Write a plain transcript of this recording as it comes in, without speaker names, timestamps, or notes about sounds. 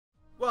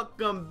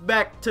Welcome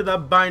back to the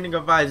Binding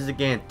of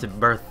Isaac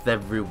ANTIBIRTH,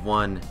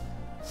 everyone.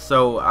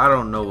 So, I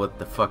don't know what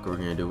the fuck we're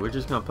gonna do. We're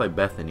just gonna play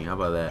Bethany. How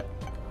about that?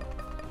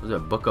 What was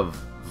it? Book of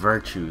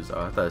Virtues.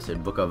 Oh, I thought it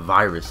said Book of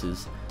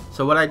Viruses.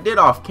 So, what I did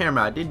off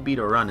camera, I did beat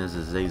a run as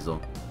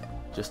Azazel.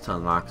 Just to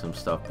unlock some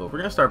stuff. But we're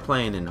gonna start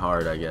playing in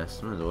hard, I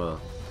guess. Might as well.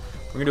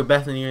 We're gonna do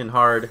Bethany in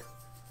hard.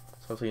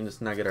 So, hopefully, we can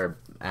just not get our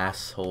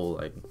asshole,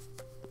 like,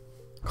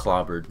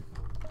 clobbered.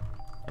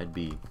 That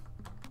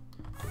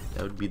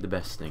would be the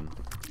best thing.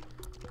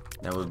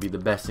 That would be the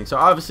best thing. So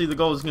obviously the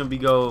goal is going to be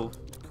go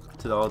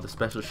to all the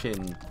special shit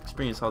and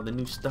experience all the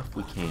new stuff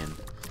we can.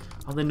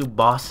 All the new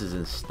bosses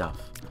and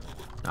stuff.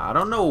 Now I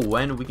don't know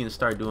when we can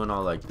start doing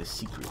all like the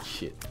secret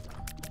shit.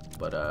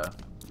 But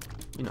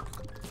you know,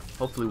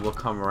 hopefully we'll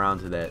come around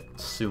to that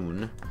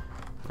soon.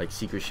 Like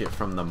secret shit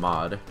from the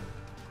mod.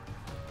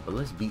 But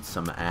let's beat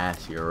some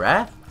ass here.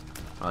 Wrath?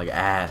 I like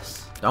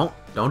ass. Don't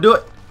do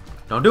it.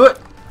 Don't do it.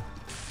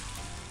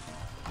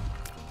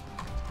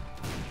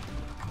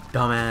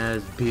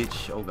 Dumbass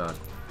bitch. Oh god.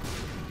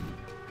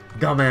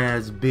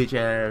 Dumbass bitch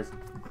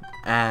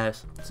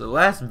ass. So the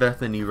last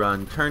Bethany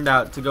run turned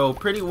out to go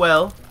pretty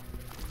well.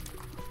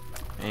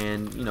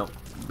 And you know,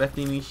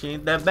 Bethany, she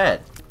ain't that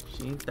bad.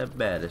 She ain't that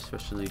bad,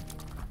 especially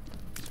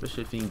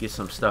if you can get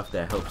some stuff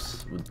that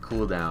helps with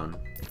cooldown.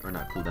 Or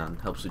not cooldown,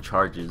 helps with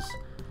charges.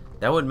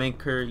 That would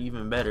make her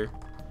even better.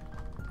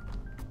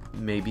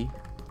 Maybe.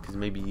 Because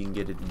maybe you can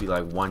get it to be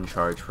like one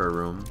charge per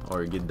room,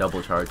 or get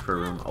double charge per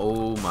room.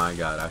 Oh my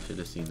god, I should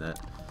have seen that.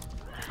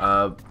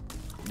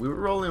 We were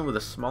rolling with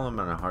a small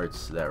amount of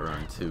hearts that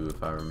run too,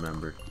 if I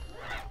remember.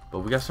 But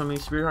we got so many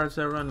spirit hearts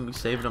that run, we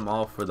saved them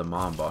all for the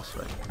mom boss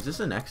fight. Is this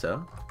an XL?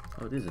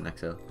 Oh, it is an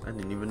XL. I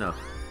didn't even know.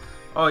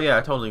 Oh yeah,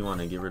 I totally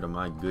want to get rid of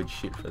my good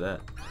shit for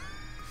that.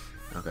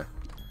 Okay.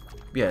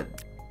 Yeah,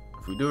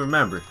 if we do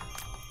remember,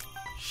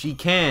 she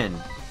can.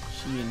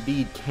 She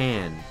indeed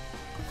can.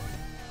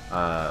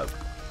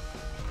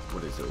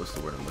 What is it? What's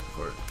the word I'm looking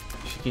for?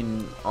 She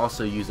can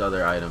also use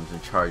other items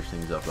and charge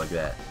things up like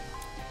that.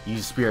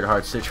 Use spirit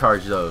hearts to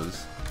charge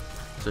those.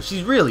 So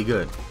she's really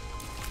good.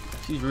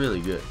 She's really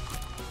good.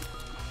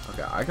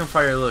 Okay, I can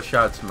fire little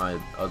shots. My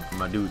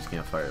dudes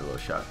can't fire little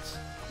shots.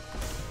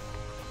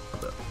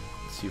 Hold up.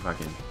 Let's see if I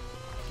can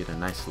get a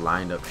nice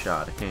lined up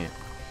shot. I can't.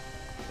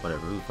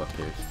 Whatever. Who the fuck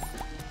cares?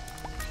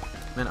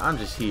 Man, I'm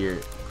just here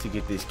to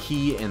get this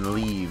key and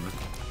leave.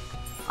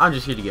 I'm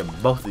just here to get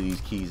both of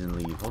these keys and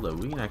leave. Hold up,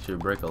 we can actually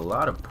break a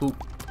lot of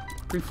poop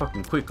pretty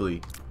fucking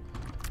quickly.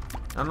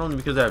 Not only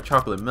because I have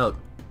chocolate milk,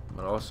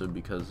 but also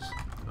because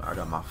I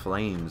got my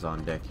flames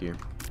on deck here.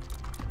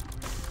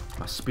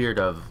 My spirit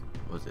of,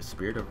 was it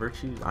Spirit of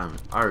Virtues? I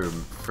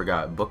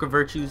forgot. Book of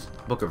Virtues?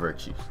 Book of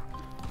Virtues.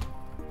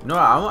 You know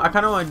what, I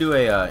kind of want to do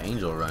a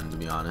angel run, to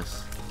be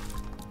honest.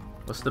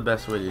 What's the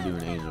best way to do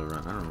an angel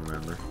run? I don't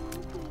remember.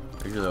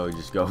 I usually always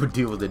just go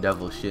deal with the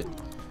devil shit.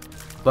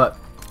 But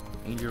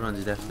angel runs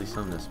is definitely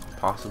something that's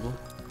possible.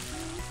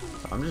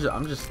 So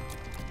I'm just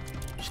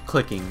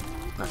clicking,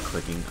 not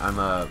clicking.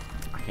 I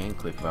can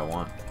click if I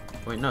want.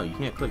 Wait, no, you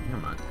can't click.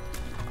 Never mind.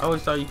 I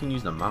always thought you can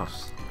use the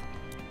mouse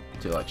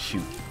to like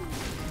shoot.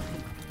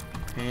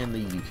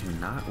 Apparently you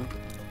cannot.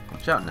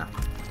 Watch out now.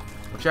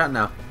 Watch out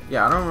now.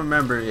 Yeah, I don't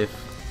remember if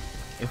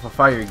a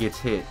fire gets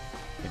hit,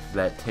 if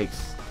that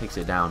takes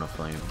it down a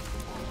flame,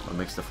 or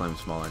makes the flame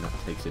smaller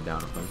enough, takes it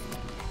down a flame.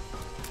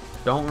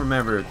 Don't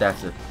remember if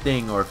that's a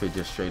thing or if it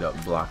just straight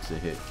up blocks a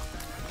hit.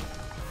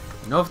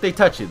 You know, if they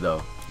touch it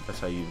though, that's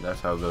how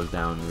it goes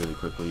down really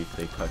quickly if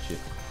they touch it.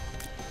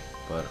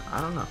 But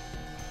I don't know.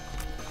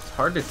 It's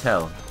hard to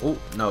tell. Oh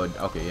no,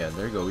 okay, yeah,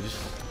 there you go. We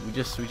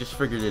just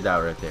figured it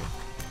out right there.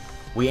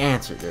 We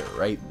answered it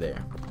right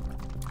there.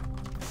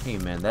 Hey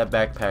man, that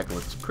backpack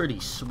looks pretty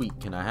sweet.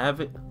 Can I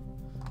have it?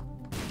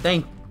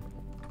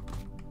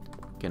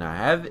 Can I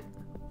have it?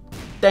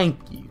 Thank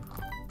you.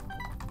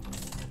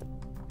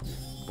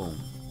 Boom.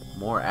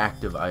 More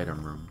active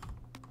item room.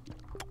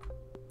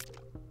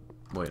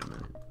 Wait a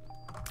minute.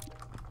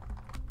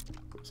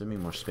 Does that mean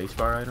more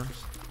spacebar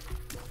items?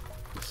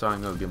 So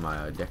I'm gonna get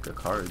my deck of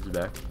cards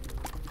back.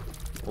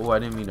 Oh, I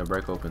didn't mean to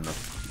break open the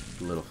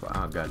little fly.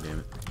 Oh, god damn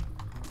it.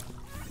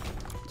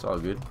 It's all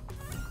good.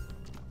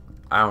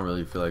 I don't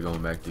really feel like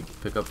going back to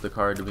pick up the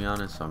card, to be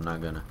honest, so I'm not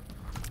gonna.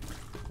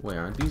 Wait,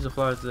 aren't these the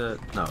flies that?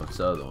 No, it's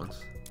the other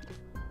ones.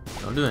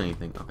 Don't do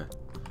anything. Okay.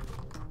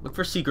 Look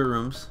for secret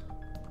rooms.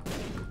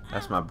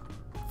 That's my...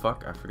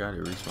 Fuck, I forgot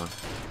it respawned.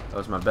 That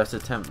was my best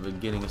attempt at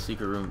getting a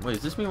secret room. Wait,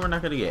 does this mean we're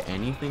not going to get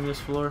anything this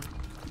floor?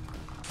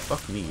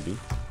 Fuck me, dude.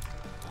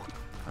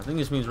 I think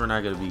this means we're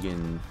not going to be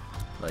getting,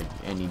 like,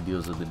 any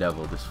deals with the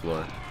devil this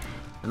floor.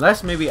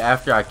 Unless maybe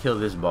after I kill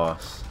this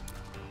boss,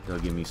 they'll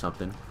give me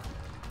something.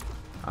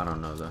 I don't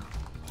know, though.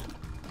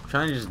 I'm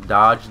trying to just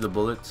dodge the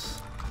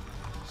bullets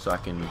so I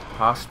can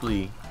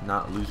possibly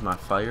not lose my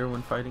fire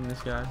when fighting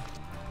this guy.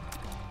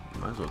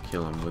 Might as well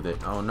kill him with it.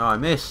 Oh, no, I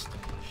missed.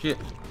 Shit.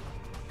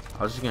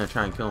 I was just gonna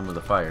try and kill him with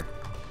a fire.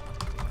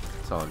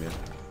 It's all good.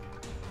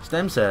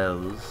 Stem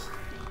cells.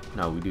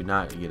 No, we do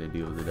not get a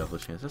deal with the devil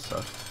chance. That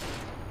sucks.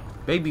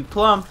 Baby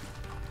plum.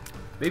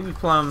 Baby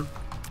plum.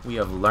 we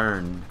have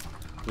learned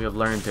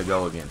to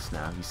go against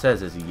now. He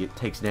says as he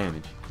takes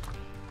damage,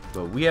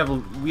 but we have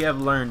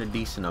learned a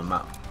decent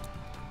amount.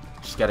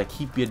 Just gotta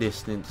keep your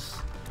distance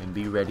and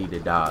be ready to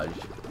dodge.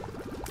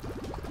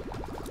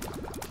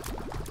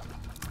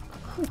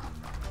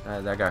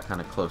 That got kind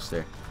of close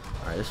there.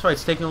 All right, this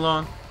fight's taking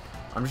long.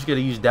 I'm just gonna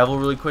use Devil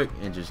really quick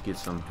and just get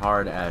some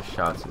hard ass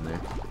shots in there.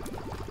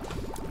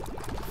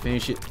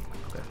 Finish it.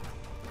 Okay.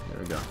 There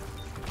we go.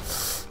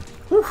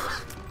 Whew.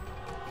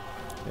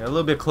 Yeah, a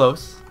little bit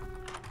close.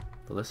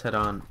 But let's head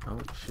on. Oh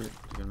shit,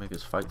 you're gonna make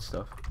us fight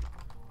stuff.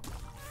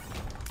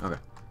 Okay.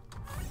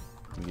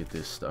 Let me get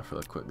this stuff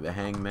real quick. The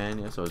Hangman,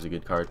 yes, always a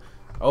good card.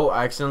 Oh,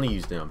 I accidentally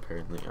used him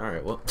apparently.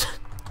 Alright, well.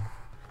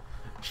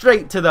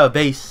 Straight to the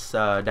base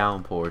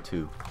downpour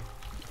too.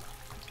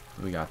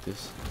 We got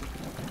this.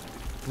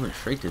 We went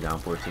straight to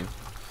downpour too.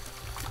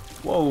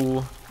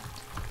 Whoa.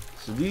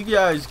 So these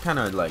guys kind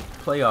of like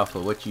play off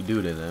of what you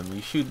do to them.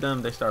 You shoot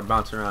them, they start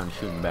bouncing around and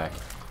shooting back.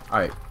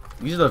 Alright.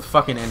 These are the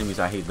fucking enemies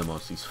I hate the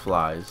most. These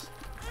flies.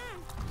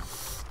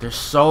 They're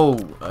so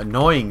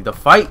annoying to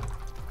fight.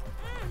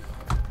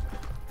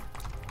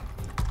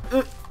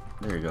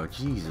 There you go.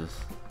 Jesus.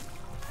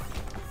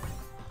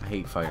 I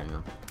hate fighting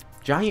them.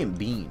 Giant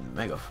beam.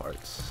 Mega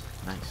farts.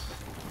 Nice.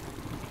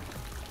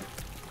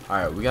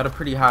 Alright, we got a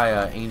pretty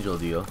high angel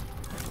deal.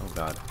 Oh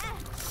god.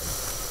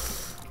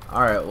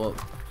 Alright, well.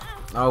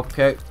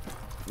 Okay.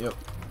 Yep.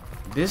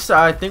 This,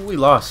 I think we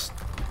lost.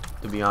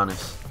 To be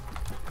honest.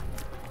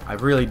 I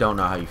really don't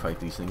know how you fight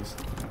these things.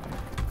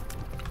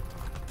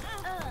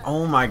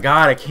 Oh my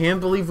god, I can't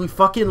believe we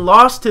fucking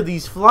lost to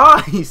these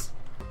flies.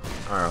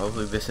 Alright,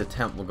 hopefully this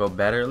attempt will go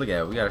better. Look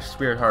at it, we got a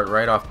Spirit Heart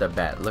right off the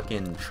bat.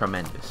 Looking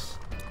tremendous.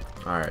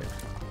 Alright.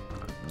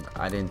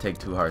 I didn't take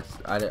 2 hearts.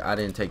 I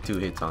didn't take 2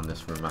 hits on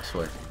this room, I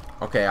swear.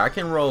 Okay, I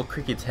can roll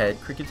Cricket's Head.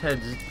 Cricket's Head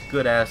is a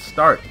good ass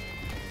start.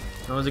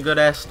 It was a good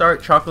ass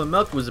start. Chocolate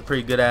Milk was a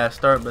pretty good ass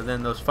start, but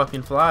then those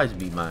fucking flies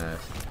beat my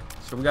ass.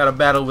 So we got a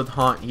battle with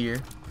Haunt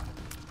here.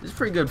 This is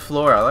pretty good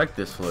floor. I like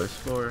this floor. This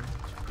floor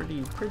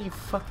is pretty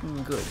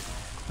fucking good.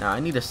 Now I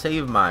need to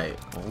save my.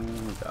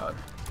 Oh god.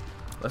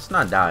 Let's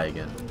not die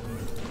again.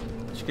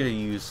 Just gonna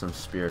use some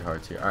Spirit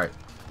Hearts here. All right,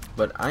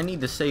 but I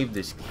need to save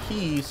this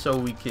key so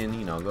we can,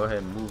 you know, go ahead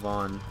and move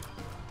on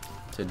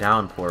to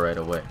Downpour right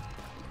away.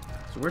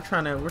 So we're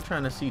trying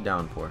to see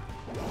Downpour.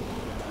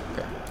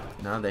 Okay.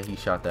 Now that he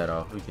shot that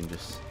off, we can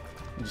just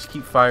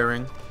keep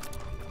firing.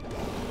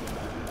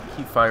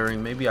 Keep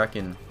firing. Maybe I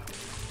can.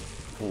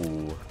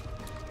 Ooh.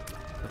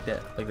 Like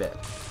that. Like that.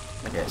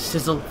 Like that.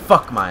 Sizzle.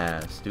 Fuck my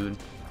ass, dude.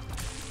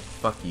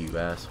 Fuck you,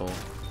 asshole.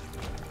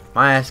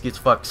 My ass gets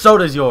fucked. So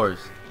does yours.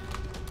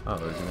 Oh,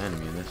 there's an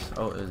enemy in this.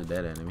 Oh, there's a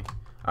dead enemy.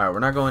 Alright, we're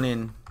not going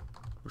in.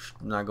 We're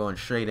not going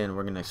straight in.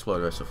 We're gonna explore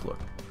the rest of the floor.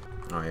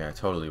 Oh yeah, I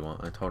totally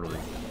want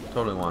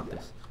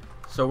this.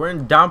 So we're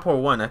in Downpour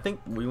 1. I think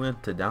we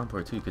went to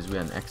Downpour 2 because we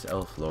had an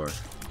XL floor.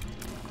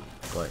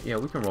 But yeah,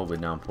 we can roll with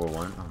Downpour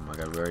 1. Oh my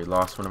god, we already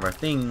lost one of our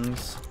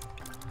things.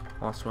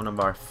 Lost one of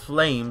our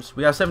flames.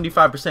 We got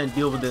 75%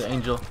 deal with the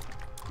angel.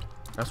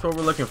 That's what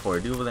we're looking for.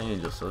 Deal with the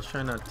angel. So let's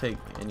try not to take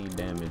any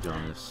damage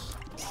on this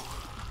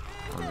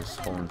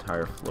whole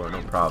entire floor.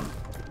 No problem.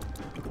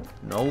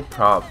 No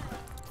problem.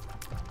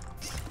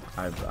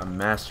 I've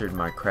mastered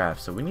my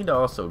craft. So we need to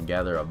also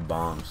gather a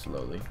bomb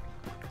slowly.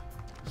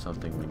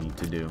 Something we need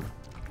to do.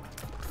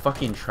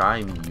 Fucking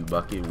try me, you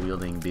bucket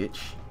wielding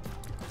bitch.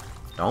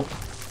 Don't.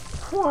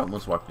 Whew, I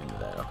almost walked into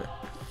that. Okay.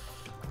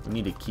 We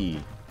need a key.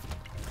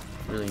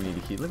 Really need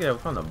a key. Look at that. We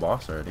found the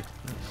boss already.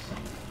 Nice.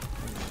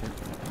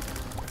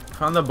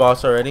 Found the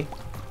boss already.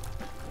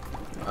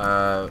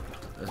 As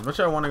much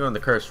as I want to go in the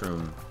curse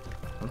room,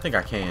 I don't think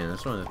I can.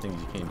 That's one of the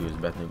things you can't do is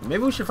Bethany.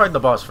 Maybe we should fight the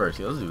boss first.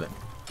 Yeah, let's do that.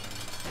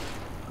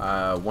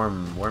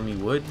 Wormy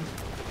wood.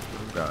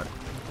 Oh god.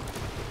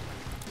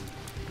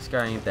 This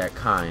guy ain't that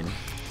kind.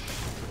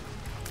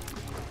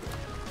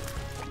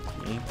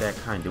 He ain't that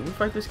kind. Did we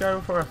fight this guy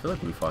before? I feel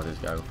like we fought this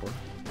guy before.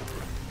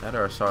 That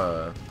or I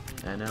saw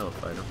NL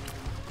fight him.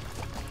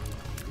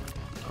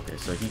 Okay,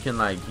 so he can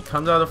like, he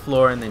comes out of the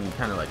floor and then he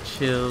kind of like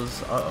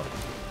chills. Uh-oh.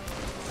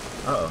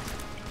 Uh-oh.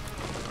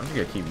 I'm just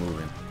gonna keep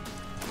moving.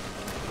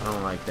 I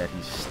don't like that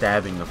he's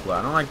stabbing the floor.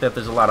 I don't like that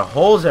there's a lot of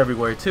holes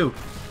everywhere too.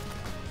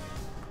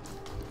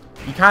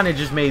 He kind of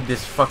just made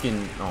this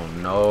fucking... Oh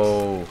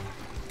no.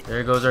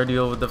 There goes our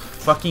deal with the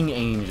fucking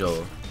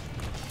angel.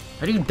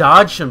 How do you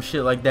dodge some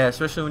shit like that?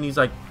 Especially when he's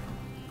like...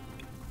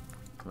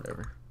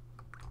 Whatever.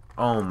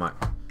 Oh my...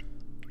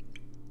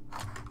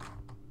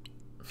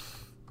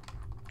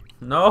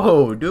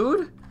 No,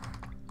 dude.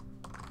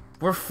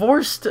 We're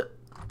forced to...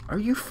 Are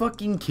you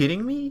fucking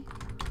kidding me?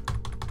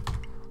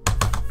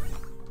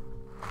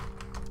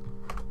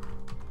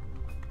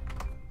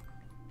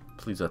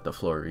 Please let the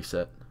floor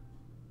reset.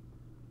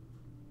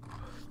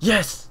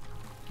 Yes!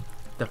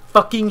 The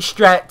fucking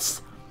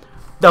strats!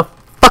 The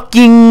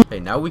fucking...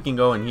 Hey, now we can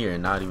go in here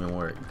and not even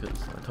work, because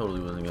I totally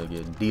wasn't gonna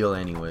get a deal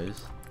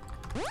anyways.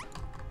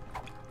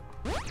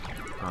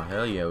 Oh,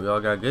 hell yeah, we all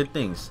got good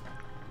things.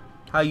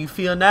 How you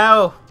feel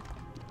now?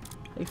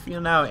 How you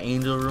feel now,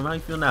 angel room? How you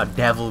feel now,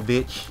 devil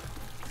bitch?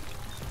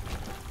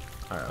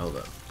 Alright, hold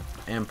up.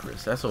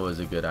 Empress, that's always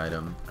a good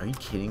item. Are you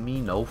kidding me?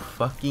 No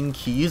fucking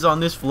keys on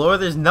this floor?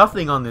 There's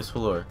nothing on this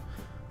floor.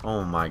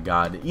 Oh my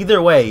god.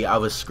 Either way, I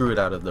was screwed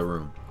out of the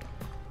room.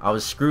 I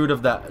was screwed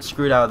out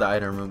of the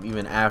item room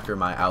even after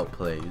my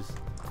outplays.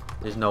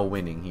 There's no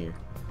winning here.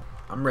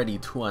 I'm ready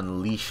to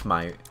unleash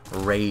my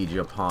rage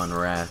upon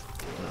wrath.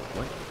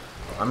 What?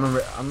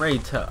 I'm ready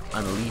to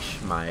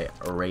unleash my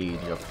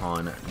rage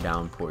upon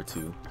Downpour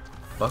 2.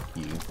 Fuck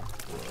you.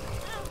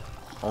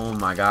 Oh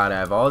my god, I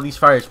have all these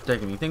fires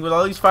protecting me. Think with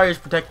all these fires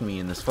protecting me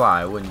in this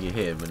fly, I wouldn't get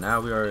hit, but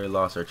now we already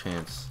lost our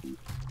chance.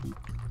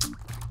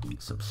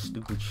 Some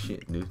stupid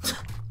shit, dude.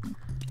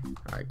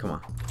 Alright, come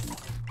on.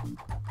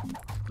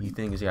 You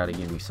things gotta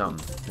give me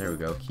something. There we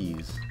go,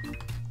 keys.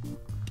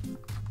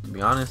 To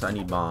be honest, I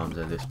need bombs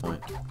at this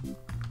point.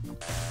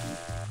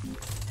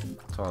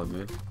 It's all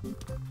good.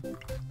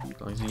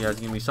 As long as you guys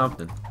give me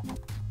something.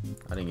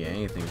 I didn't get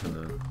anything from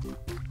the...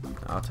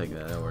 I'll take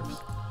that, that works.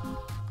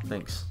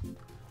 Thanks.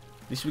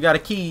 At least we got a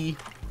key.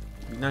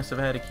 It'd be nice if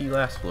I had a key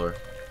last floor.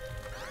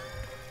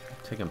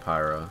 Taking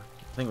Pyro.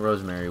 I think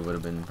Rosemary would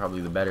have been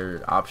probably the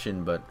better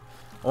option, but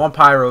I want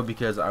Pyro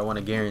because I want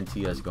to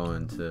guarantee us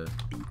going to the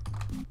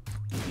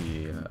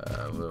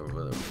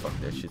whatever the fuck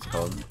that shit's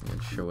called. I'm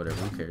not sure, whatever,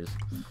 who cares.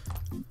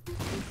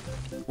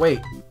 Wait,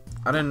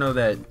 I didn't know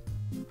that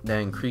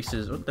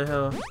increases, what the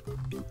hell?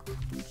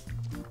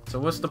 So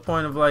what's the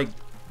point of, like,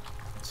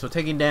 so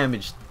taking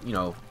damage, you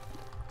know,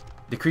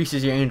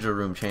 decreases your angel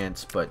room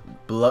chance, but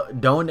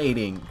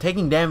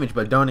taking damage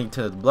but donating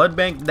to the blood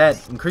bank,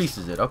 that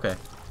increases it. Okay.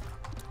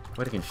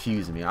 Way to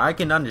confuse me. I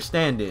can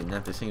understand it, and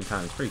at the same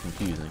time it's pretty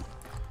confusing.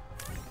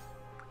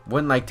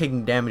 Wouldn't like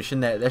taking damage,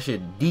 shouldn't that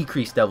should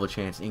decrease devil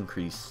chance,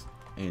 increase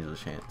angel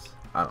chance.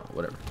 I don't know,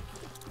 whatever.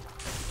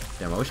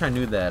 Damn, I wish I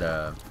knew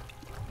that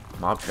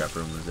mob trap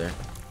room was there.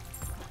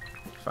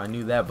 If I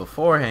knew that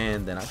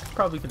beforehand, then I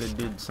probably could have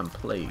did some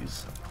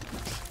plays.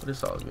 But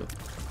it's all good.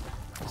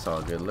 It's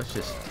all good. Let's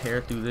just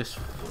tear through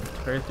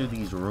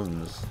these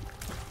rooms.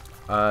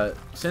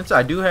 Since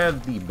I do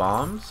have the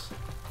bombs,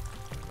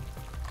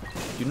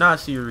 do not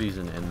see a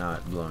reason in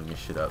not blowing this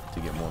shit up to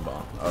get more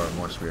bomb or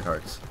more spirit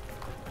hearts.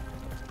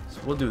 So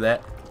we'll do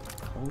that.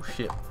 Oh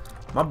shit.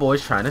 My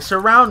boy's trying to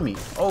surround me.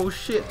 Oh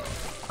shit.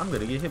 I'm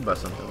gonna get hit by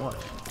something. Watch.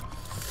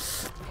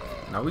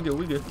 Now we good,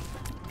 we good.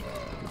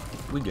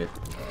 We good.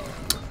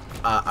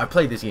 I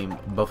played this game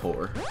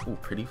before. Ooh,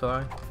 pretty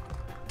fly.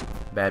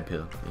 Bad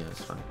pill. Yeah,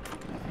 it's fine.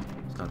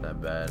 It's not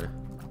that bad.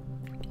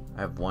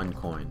 I have 1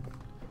 coin.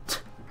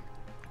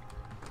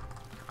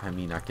 I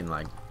mean, I can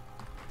like...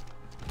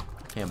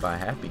 can't buy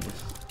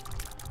happiness.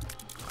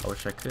 I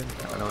wish I could.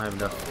 I don't have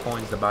enough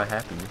coins to buy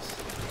happiness.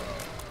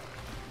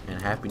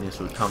 And happiness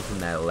would come from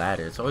that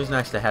ladder. It's always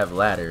nice to have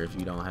ladder if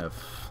you don't have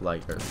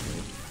flight or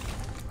anything.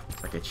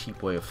 It's like a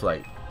cheap way of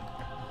flight.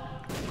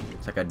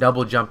 It's like a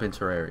double jump in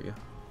Terraria.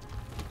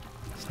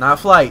 It's not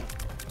flight,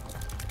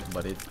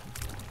 but it's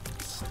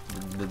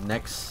the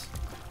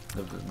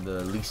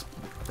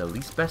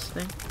least best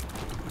thing.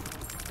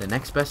 The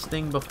next best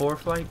thing before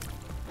flight.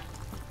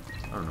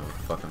 I don't know what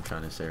the fuck I'm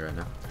trying to say right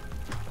now.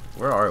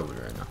 Where are we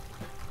right now?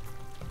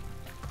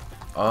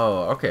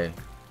 Oh, okay.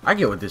 I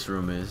get what this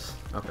room is.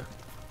 Okay.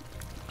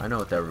 I know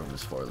what that room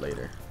is for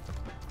later.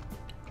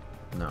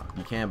 No,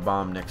 you can't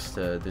bomb next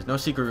to... There's no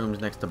secret rooms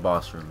next to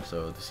boss room,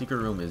 so the secret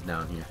room is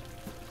down here.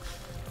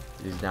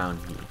 It is down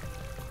here.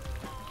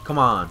 Come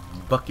on,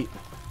 bucket.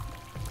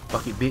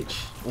 Bucket,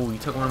 bitch. Oh, you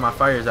took one of my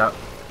fires out.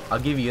 I'll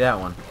give you that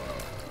one.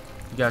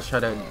 You guys try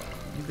to...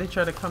 Did they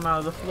try to come out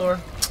of the floor?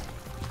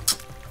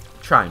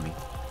 Try me.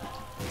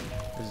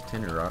 There's a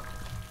tinder rock.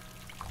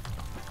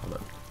 Hold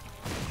up.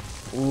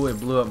 Ooh, it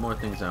blew up more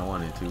things than I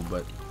wanted to,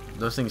 but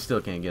those things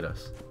still can't get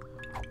us.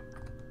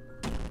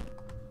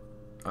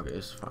 Okay,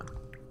 it's fine.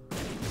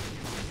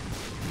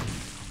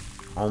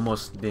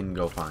 Almost didn't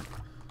go fine.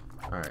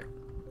 Alright.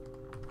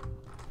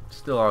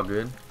 Still all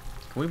good.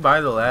 Can we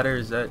buy the ladder?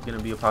 Is that going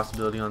to be a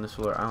possibility on this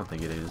floor? I don't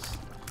think it is.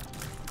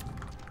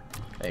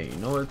 Hey, you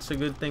know what's a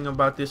good thing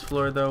about this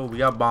floor, though? We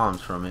got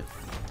bombs from it.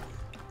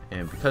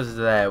 And because of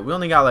that, we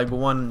only got like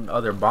 1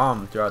 other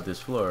bomb throughout this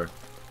floor.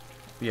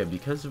 But yeah,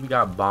 because we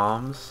got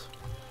bombs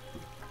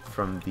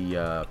from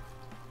the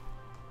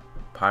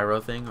pyro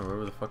thing, or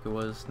whatever the fuck it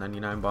was,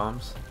 99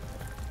 bombs,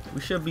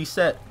 we should be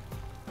set.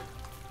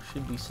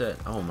 Should be set.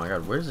 Oh my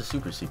god, where's the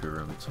super secret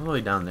room? It's all the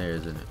way down there,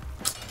 isn't it?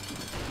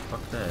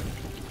 Fuck that.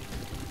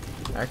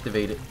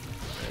 Activate it.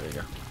 There we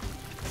go.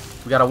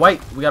 We got a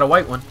white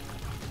one.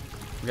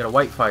 We got a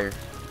white fire.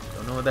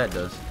 Don't know what that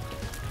does.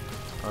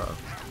 Uh-oh.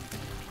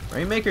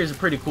 Rainmaker is a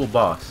pretty cool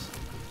boss.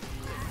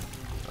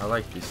 I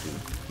like this dude.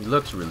 He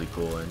looks really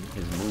cool, and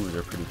his moves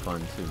are pretty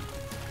fun too.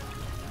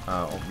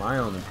 My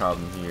only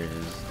problem here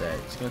is that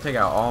it's gonna take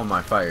out all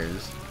my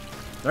fires.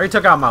 I already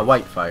took out my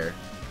white fire,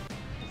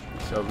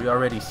 so we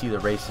already see the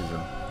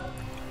racism.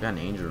 We got an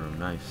angel room,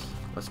 nice.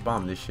 Let's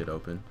bomb this shit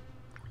open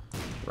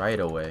right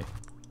away.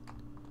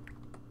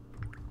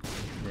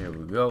 There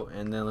we go,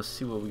 and then let's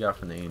see what we got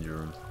from the angel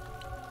room.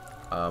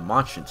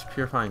 Monstrance,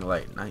 purifying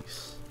light,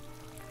 nice.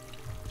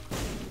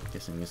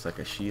 Guessing it's like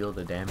a shield,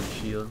 a damage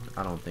shield.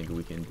 I don't think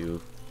we can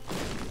do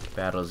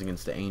battles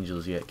against the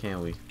angels yet,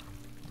 can we?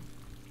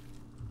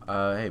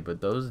 Hey, but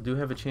those do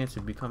have a chance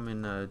of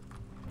becoming,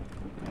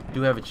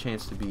 do have a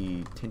chance to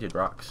be tinted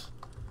rocks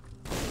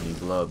when you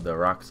blow up the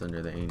rocks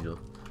under the angel.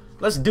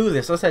 Let's do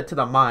this. Let's head to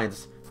the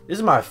mines. This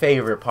is my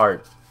favorite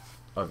part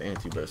of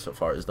ANTIBIRTH so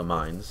far, is the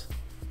mines.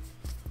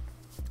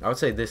 I would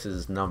say this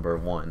is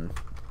 #1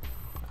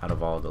 out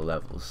of all the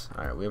levels.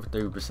 Alright, we have a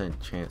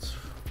 30% chance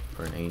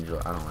for an angel.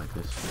 I don't like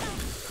this.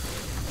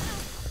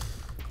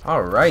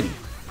 Alrighty.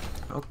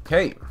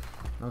 Okay.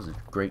 That was a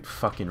great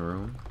fucking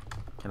room.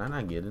 Can I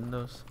not get in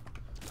those?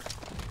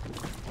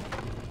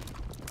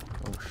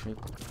 Oh shit.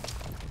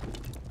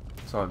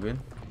 It's all good.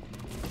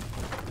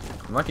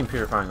 I'm liking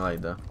purifying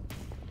light though.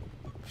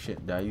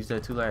 Shit, did I use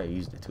that too late? I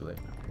used it too late.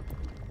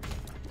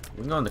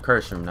 We can go in the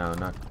curse room now and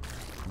not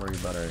worry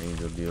about our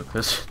angel deal,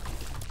 because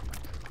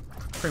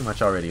pretty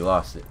much already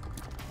lost it.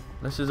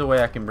 This is a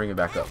way I can bring it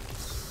back up.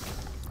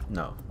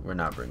 No, we're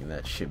not bringing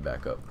that shit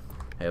back up.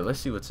 Hey, let's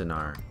see what's in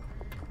our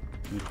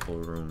beautiful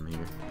room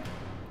here.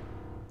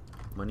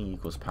 Money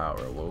equals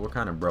power. Well, we're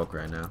kind of broke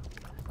right now.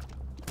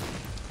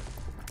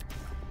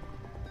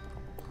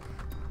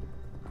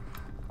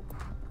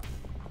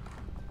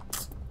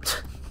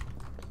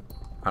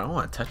 I don't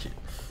want to touch it.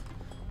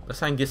 Let's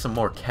try and get some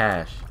more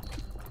cash.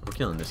 We're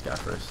killing this guy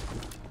first.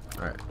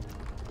 Alright.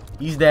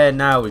 He's dead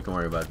now. We can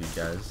worry about these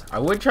guys. I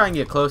would try and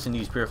get close and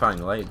use purifying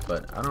light,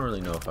 but I don't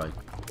really know if I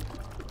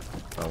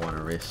want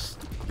to risk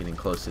getting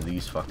close to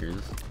these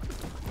fuckers.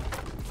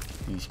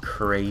 These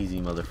crazy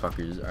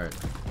motherfuckers. Alright.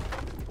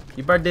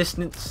 Keep our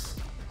distance.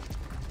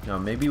 You know,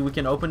 maybe we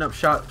can open up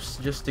shops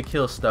just to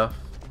kill stuff.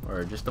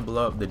 Or just to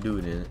blow up the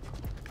dude in it.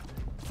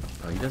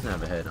 Oh, he doesn't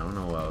have a head. I don't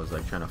know why I was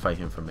like trying to fight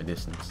him from a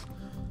distance.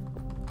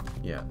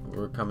 Yeah,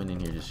 we're coming in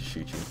here just to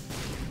shoot you.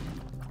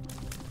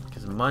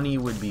 Because money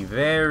would be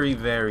very,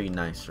 very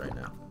nice right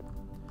now.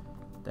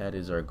 That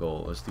is our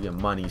goal, is to get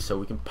money so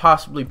we can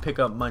possibly pick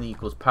up money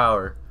equals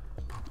power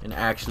and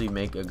actually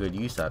make a good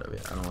use out of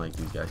it. I don't like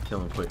these guys. Kill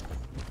them quick.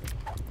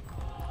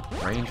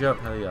 Range up,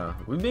 hell yeah.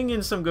 We've been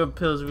getting some good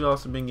pills. We've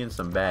also been getting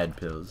some bad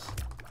pills.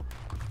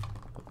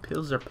 But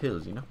pills are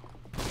pills, you know?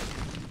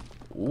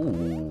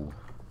 Ooh.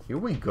 Here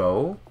we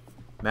go.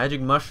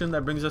 Magic mushroom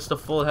that brings us to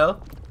full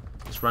health.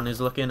 This run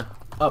is looking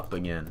up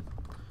again.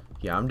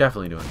 Yeah, I'm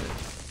definitely doing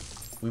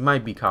this. We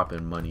might be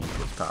copping money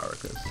equals power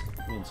because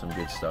we're getting some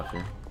good stuff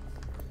here.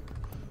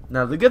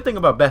 Now, the good thing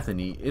about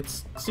Bethany,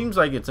 it seems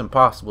like it's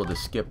impossible to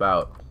skip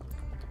out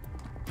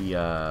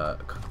the,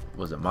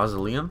 was it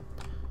Mausoleum?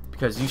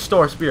 Because you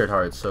store spirit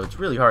hearts, so it's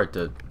really hard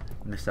to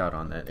miss out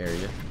on that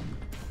area.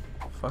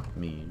 Fuck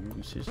me.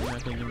 You seriously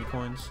not gonna give me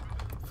coins?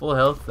 Full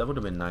health, that would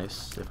have been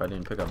nice if I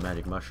didn't pick up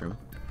magic mushroom.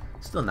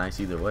 Still nice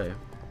either way.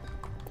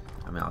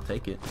 I mean, I'll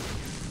take it.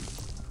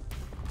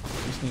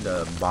 Just need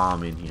a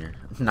bomb in here.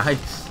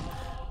 Nice.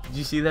 Did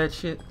you see that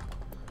shit?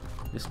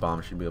 This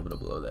bomb should be able to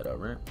blow that up,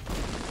 right?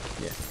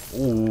 Yeah.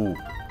 Ooh.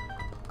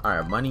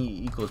 Alright,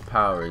 money equals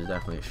power is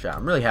definitely a shot.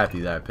 I'm really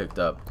happy that I picked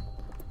up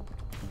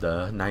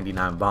the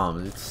 99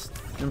 bombs. It's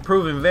been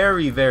proven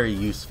very, very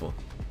useful.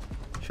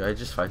 Should I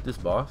just fight this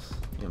boss?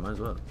 Yeah, might as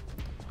well.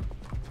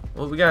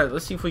 Well,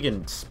 let's see if we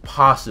can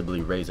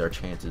possibly raise our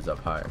chances up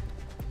higher.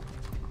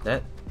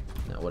 No,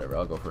 whatever,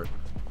 I'll go for it.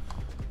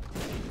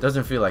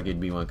 Doesn't feel like it'd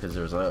be one because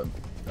there's a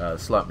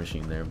slot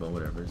machine there, but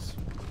whatever. It's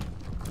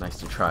nice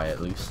to try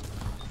at least.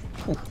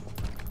 Whew.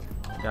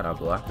 Gotta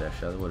block that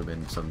shot. That would have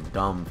been some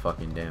dumb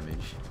fucking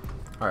damage.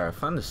 Alright, I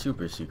found the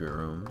super secret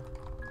room.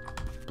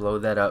 Blow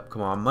that up.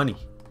 Come on, money.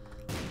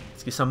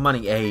 Let's get some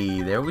money.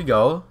 Hey, there we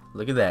go.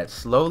 Look at that.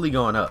 Slowly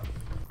going up.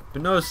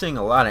 Been noticing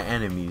a lot of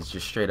enemies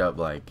just straight up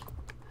like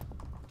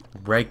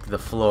break the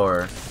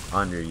floor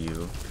under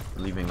you,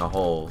 leaving a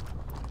hole.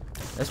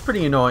 That's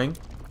pretty annoying.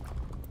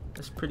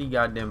 That's pretty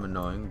goddamn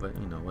annoying, but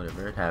you know,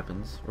 whatever, it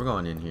happens. We're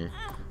going in here.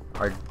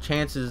 Our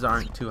chances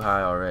aren't too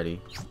high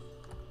already.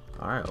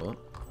 Alright, well,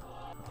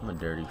 I'm a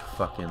dirty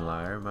fucking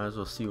liar. Might as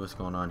well see what's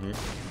going on here.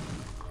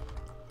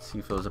 See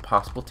if it was a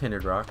possible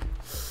tinted rock.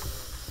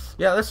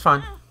 Yeah, that's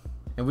fine.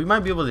 And we might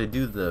be able to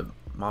do the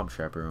mob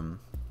trap room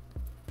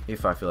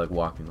if I feel like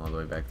walking all the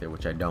way back there,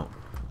 which I don't.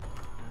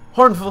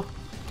 Horn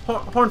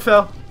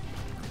fell.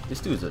 This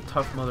dude's a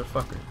tough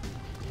motherfucker.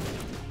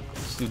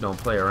 This dude don't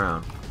play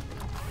around.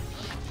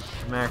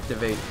 I'm gonna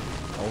activate.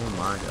 Oh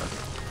my god.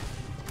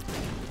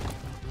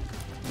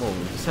 Whoa,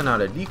 send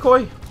out a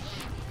decoy?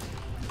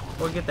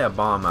 Boy, get that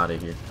bomb out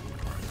of here.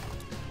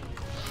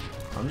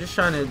 I'm just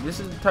trying to. This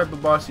is the type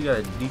of boss you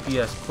gotta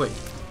DPS quick.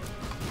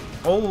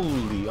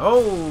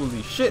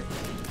 Holy shit.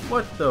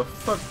 What the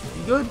fuck?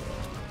 You good?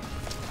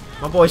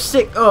 My boy's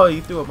sick. Oh,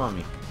 he threw up on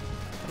me.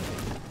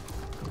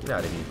 Get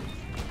out of here.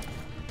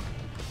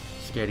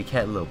 Scaredy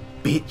cat little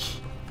bitch.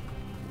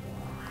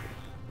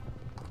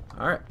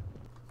 Alright.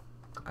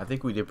 I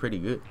think we did pretty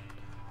good.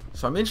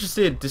 So I'm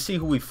interested to see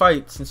who we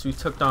fight since we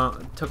took on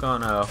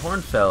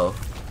Hornfell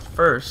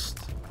first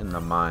in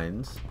the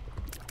mines.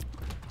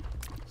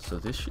 So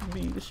this should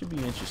be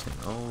interesting.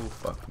 Oh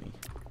fuck me.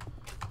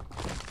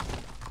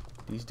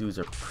 These dudes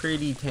are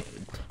pretty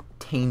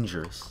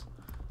dangerous.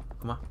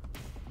 Come on.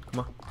 Come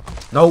on.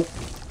 Nope.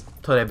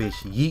 Tell that bitch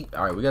yeet.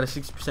 Alright, we got a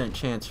 60%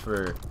 chance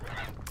for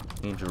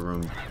Angel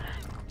Room.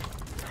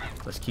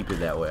 Let's keep it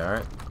that way,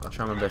 alright? I'll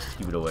try my best to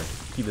keep it away.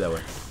 Keep it that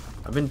way.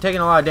 I've been taking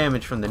a lot of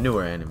damage from the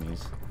newer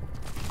enemies.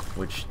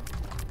 Which,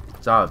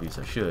 it's obvious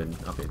I should.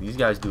 Okay, these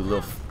guys do a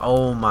little...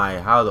 Oh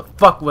my, how the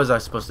fuck was I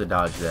supposed to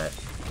dodge that?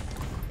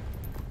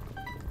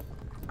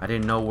 I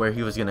didn't know where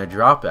he was gonna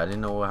drop it. I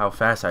didn't know how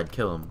fast I'd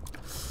kill him.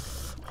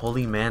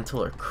 Holy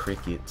Mantle or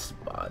Cricket's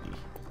Body?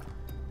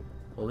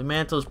 Holy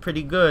Mantle is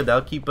pretty good.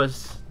 That'll keep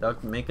us...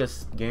 That'll make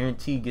us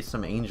guarantee get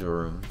some Angel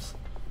Rooms.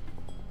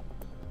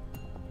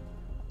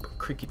 But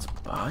Cricket's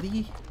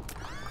Body?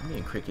 I'm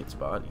getting Cricket's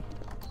Body.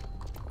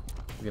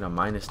 We get a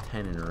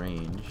 -10 in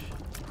range.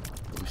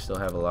 But we still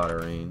have a lot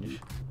of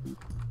range.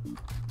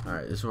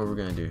 Alright, this is what we're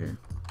gonna do here.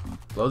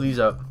 Blow these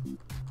up.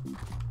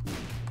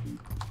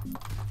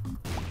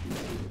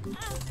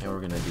 And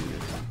we're gonna do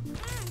this.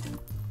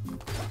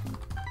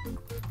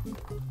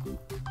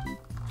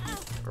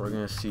 We're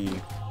gonna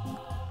see.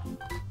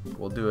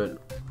 We'll do it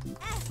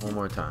one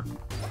more time.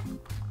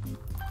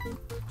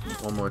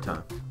 One more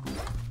time.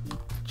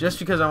 Just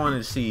because I wanted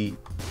to see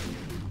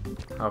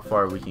how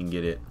far we can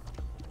get it.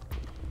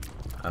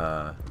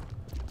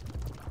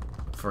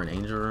 For an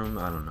Angel Room,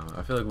 I don't know.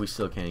 I feel like we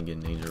still can't get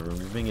an Angel Room.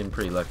 We've been getting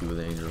pretty lucky with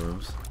the Angel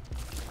Rooms.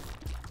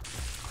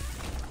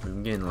 We've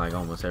been getting like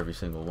almost every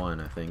single one,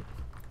 I think.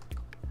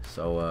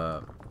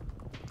 So,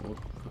 we'll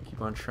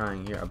keep on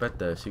trying here. I bet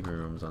the secret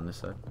room's on this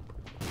side.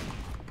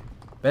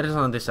 Bet it's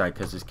on this side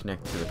because it's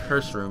connected to the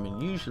curse room,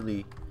 and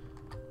usually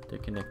they're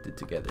connected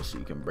together so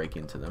you can break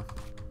into them.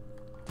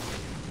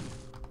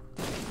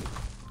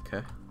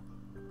 Okay.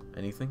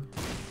 Anything?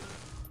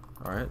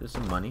 Alright, there's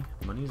some money.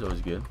 Money's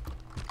always good.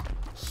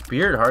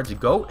 Spirit Heart's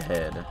Goat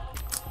Head.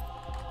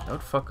 That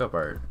would fuck up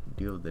our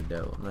deal with the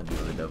devil. Not deal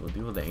with the devil,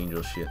 deal with the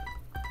angel shit.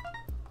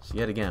 So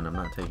yet again, I'm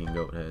not taking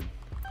Goat Head.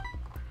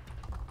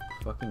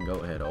 Fucking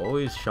Goat Head,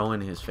 always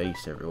showing his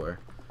face everywhere.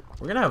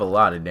 We're gonna have a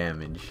lot of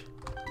damage.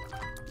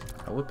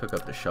 I would pick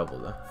up the shovel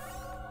though.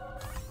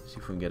 See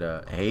if we can get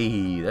a...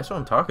 Hey, that's what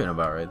I'm talking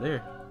about right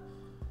there.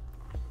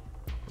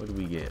 What do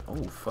we get?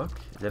 Oh fuck,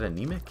 is that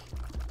anemic?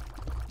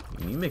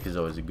 Anemic is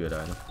always a good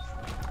item.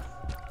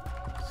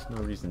 There's no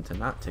reason to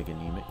not take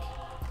anemic.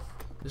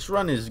 This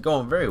run is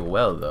going very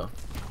well though.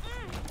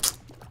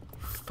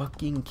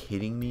 Fucking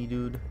kidding me,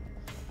 dude?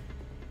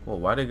 Well,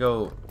 why'd it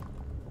go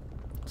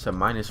to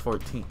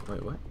 -14?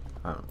 Wait, what?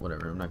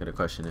 Whatever, I'm not gonna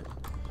question it.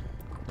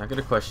 Not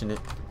gonna question it.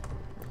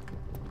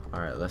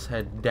 Alright, let's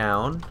head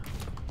down.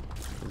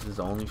 This is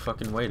the only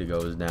fucking way to go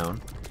is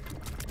down.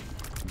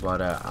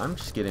 But I'm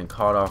just getting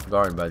caught off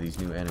guard by these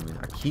new enemies.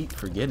 I keep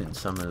forgetting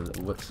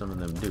what some of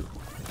them do.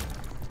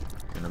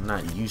 And I'm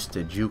not used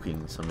to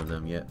juking some of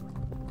them yet.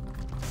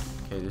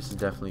 Okay, this is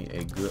definitely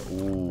a good...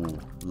 Ooh,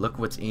 look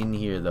what's in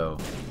here though.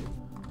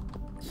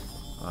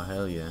 Oh,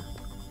 hell yeah.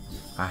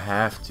 I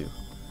have to.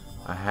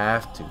 I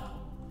have to.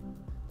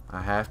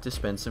 I have to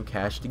spend some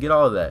cash to get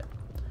all of that.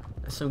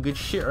 That's some good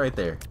shit right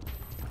there.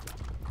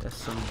 That's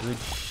some good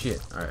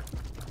shit. Alright.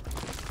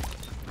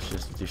 Let's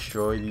just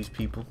destroy these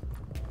people.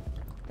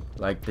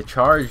 Like, the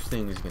charge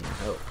thing is gonna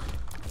help.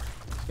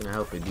 It's gonna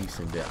help a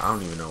decent bit. I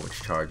don't even know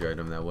which charge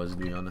item that was, to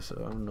be honest. I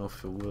don't know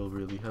if it will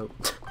really help.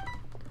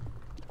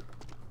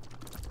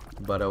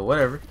 But,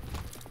 whatever.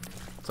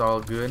 It's all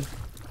good.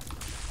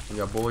 We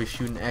got boys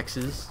shooting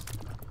X's.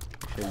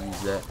 Should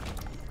use that.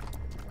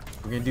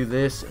 We're gonna do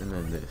this and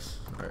then this.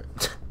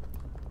 Alright.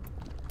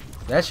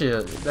 That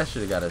should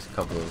have got us a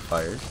couple of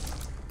fires.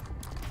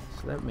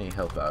 So that may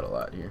help out a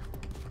lot here.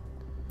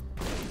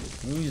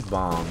 Use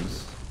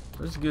bombs.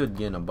 It's good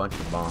getting a bunch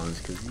of bombs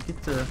because you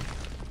get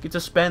to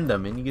spend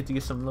them and you get to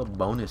get some little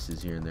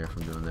bonuses here and there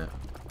from doing that.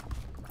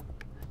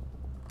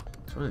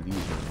 It's one of these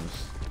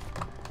rooms.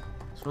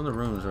 It's one of the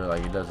rooms where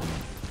like it doesn't,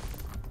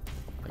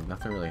 like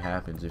nothing really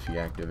happens if you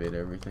activate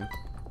everything.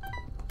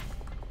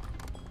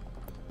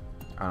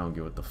 I don't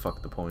get what the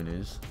fuck the point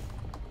is.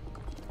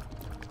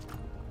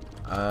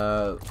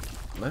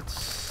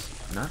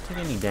 Let's not take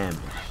any damage.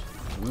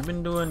 We've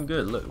been doing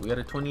good. Look, we got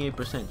a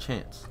 28%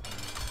 chance.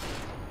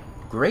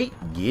 Great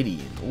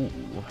Gideon. Ooh.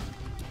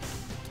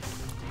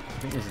 I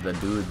think this is the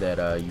dude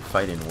that you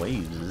fight in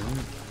waves, isn't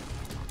it?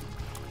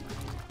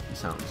 He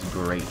sounds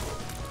great.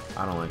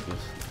 I don't like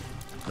this.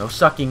 No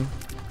sucking.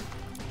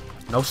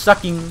 No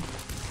sucking.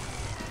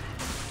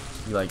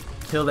 You like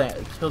kill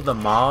the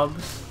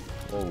mobs.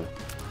 Whoa.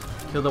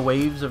 Kill the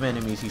waves of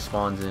enemies he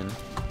spawns in.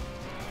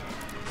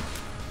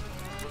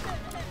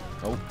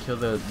 Oh, kill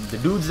the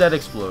dudes that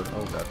explode.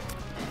 Oh god.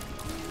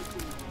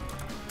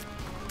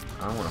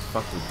 I don't want to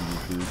fuck with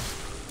these dudes.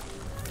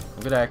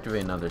 I'm gonna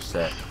activate another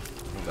set.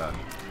 Oh god.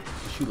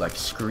 Shoot like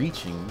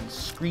screeching.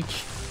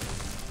 Screech.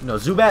 No,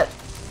 Zubat.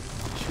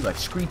 Shoot like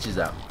screeches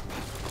out.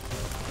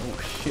 Oh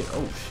shit.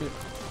 Oh shit.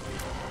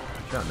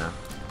 Watch out now.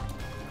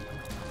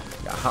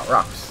 Got hot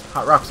rocks.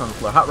 Hot rocks on the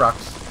floor. Hot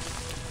rocks.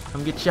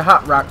 Come get your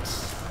hot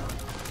rocks.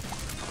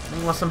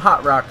 You want some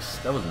hot rocks?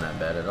 That wasn't that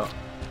bad at all.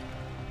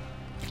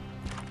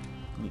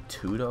 You need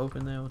 2 to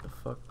open that? What the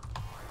fuck?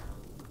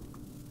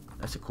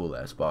 That's a cool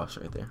ass boss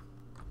right there.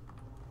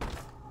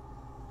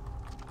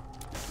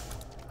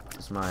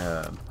 It's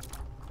my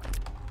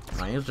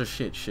answer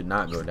shit should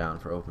not go down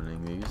for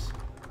opening these.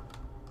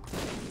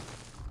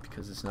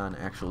 Because it's not an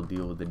actual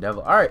deal with the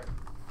devil. Alright.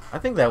 I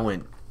think that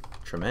went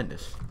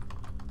tremendous.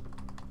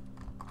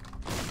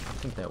 I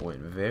think that went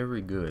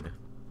very good.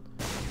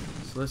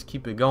 So let's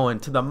keep it going.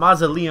 To the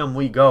mausoleum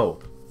we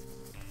go.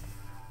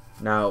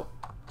 Now,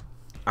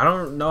 I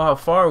don't know how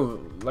far,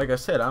 like I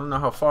said, I don't know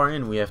how far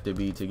in we have to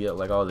be to get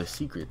like all the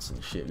secrets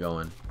and shit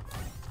going.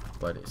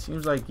 But it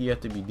seems like you have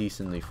to be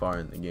decently far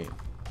in the game.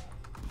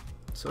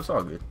 So it's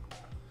all good.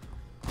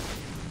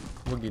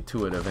 We'll get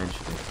to it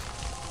eventually.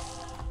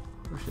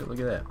 Oh shit, look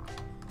at that.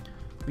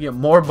 We get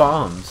more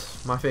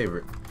bombs. My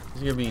favorite. This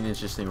is gonna be an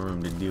interesting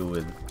room to deal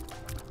with.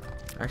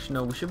 Actually,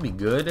 no, we should be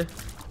good.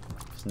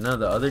 There's none of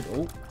the other.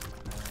 Oh,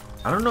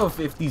 I don't know if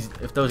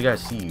those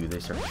guys see you, they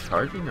start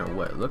charging or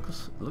what.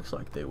 Looks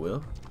like they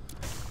will.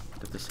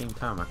 But at the same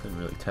time, I couldn't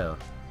really tell.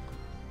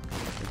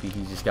 Maybe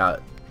he just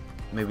got.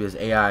 Maybe his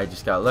AI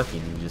just got lucky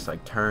and he just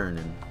like turned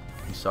and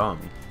he saw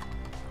me.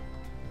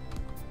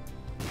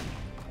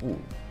 Ooh,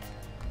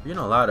 we're in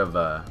a lot of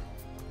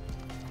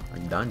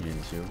like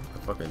dungeons here. What the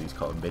fuck are these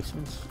called?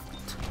 Basements?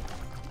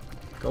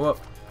 Go up.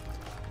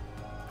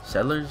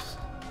 Cellars?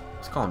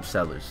 Let's call them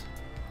cellars.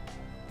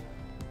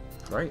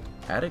 Right?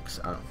 Attics?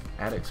 I don't.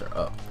 Attics are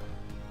up.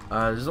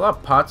 There's a lot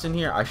of pots in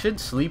here. I should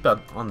sleep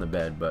out on the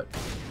bed, but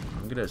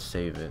I'm gonna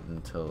save it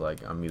until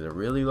like I'm either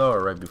really low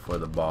or right before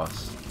the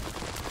boss. I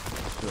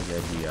feel like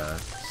that'd be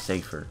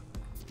safer.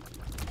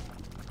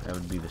 That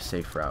would be the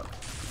safe route,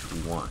 which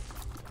we want.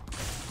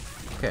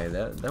 Okay,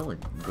 that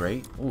went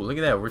great. Ooh, look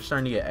at that. We're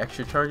starting to get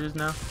extra charges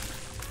now.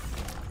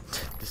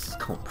 This is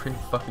going pretty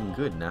fucking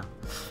good now.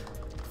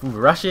 If we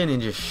rush in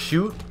and just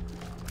shoot,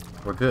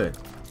 we're good.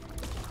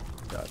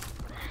 God.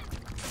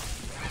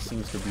 That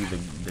seems to be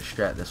the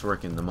strat that's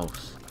working the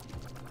most.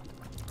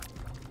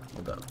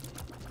 Hold up.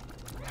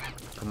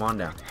 Come on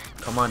down.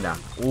 Come on down.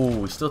 Ooh,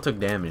 we still took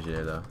damage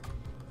there, though.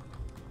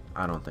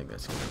 I don't think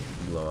that's gonna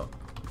blow up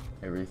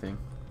everything.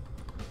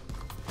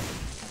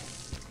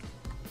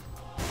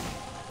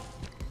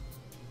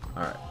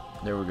 Alright,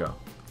 there we go.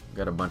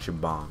 Got a bunch of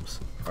bombs.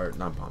 Or,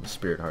 not bombs,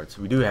 spirit hearts.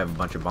 We do have a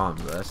bunch of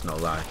bombs, though. That's no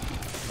lie.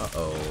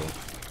 Uh-oh.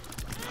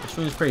 This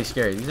room is pretty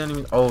scary. These aren't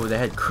even... Oh, they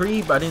had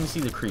creep? I didn't see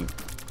the creep.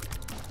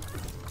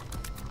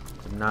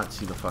 Did not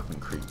see the fucking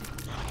creep.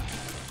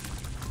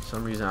 For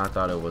some reason, I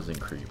thought it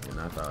wasn't creep. And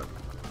I thought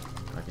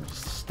I can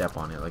just step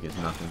on it like it's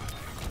nothing.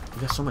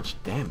 We got so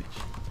much damage.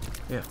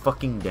 Yeah,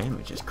 fucking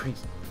damage. It's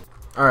crazy.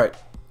 Alright.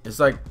 It's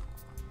like...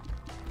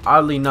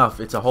 Oddly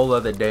enough, it's a whole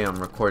other day I'm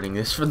recording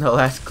this from the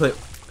last clip.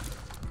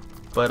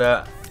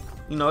 But,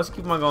 you know, let's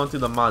keep on going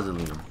through the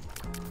mausoleum.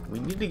 We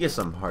need to get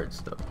some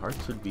hearts, though.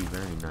 Hearts would be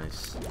very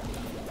nice.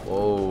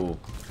 Whoa.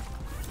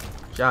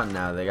 Watch out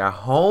now. They got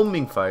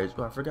homing fires.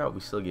 But I forgot we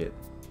still get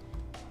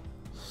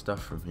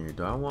stuff from here.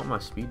 Do I want my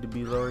speed to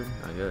be lowered?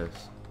 I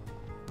guess.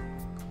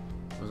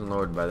 It wasn't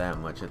lowered by that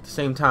much. At the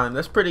same time,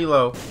 that's pretty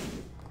low.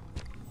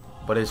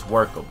 But it's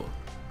workable.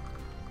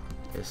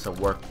 It's a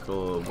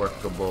workable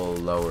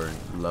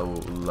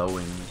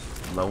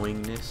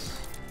lowingness.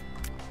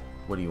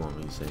 What do you want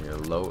me to say here?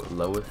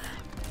 Loweth?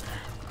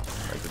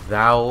 Like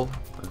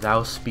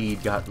thou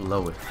speed got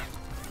loweth.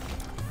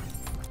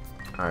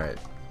 Alright.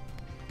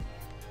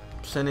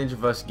 Percentage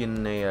of us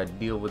getting a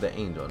deal with the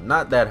angel.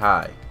 Not that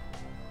high.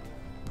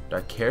 Do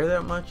I care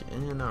that much?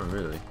 Not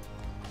really.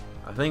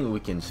 I think we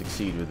can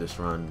succeed with this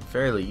run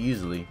fairly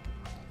easily.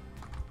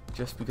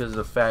 Just because of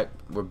the fact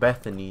we're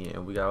Bethany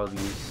and we got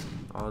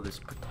all this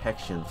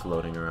protection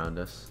floating around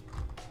us.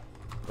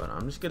 But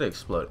I'm just gonna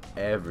explode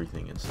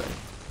everything in sight.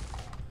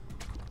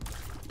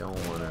 Don't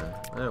wanna,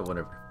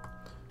 whatever.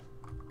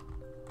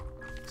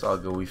 It's all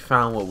good. We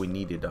found what we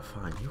needed to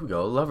find. Here we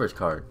go, lover's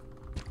card.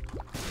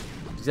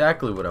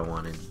 Exactly what I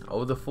wanted.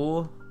 Oh, the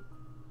fool.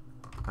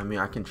 I mean,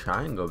 I can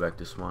try and go back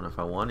to Swan if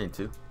I wanted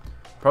to.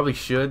 Probably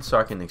should, so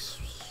I can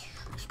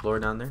explore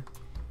down there.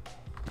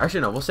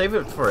 Actually, no, we'll save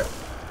it for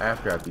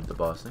after I beat the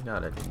boss. Thank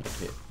God I didn't get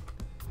hit.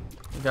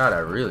 Thank God I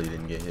really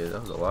didn't get hit. That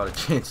was a lot of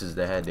chances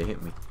that had to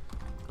hit me.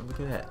 Oh, look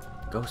at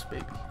that. Ghost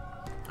baby.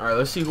 Alright,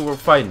 let's see who we're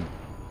fighting.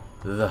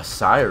 The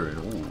Siren.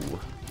 Ooh.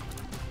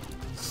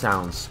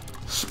 Sounds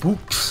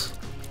spooks.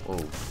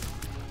 Oh.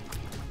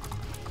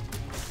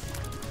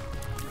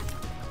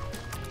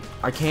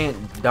 I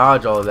can't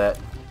dodge all of that.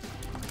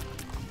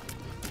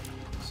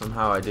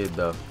 Somehow I did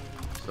though.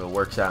 So it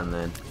works out in the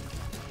end.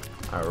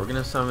 Alright, we're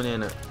gonna summon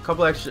in a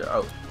couple extra.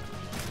 Oh.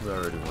 We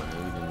already won. We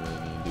didn't really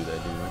need to do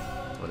that, did we?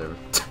 Whatever.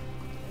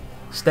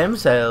 Stem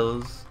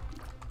cells.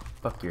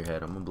 Fuck your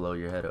head. I'm gonna blow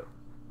your head up.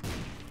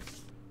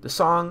 The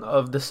song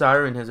of the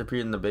Siren has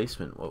appeared in the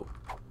basement. Whoa.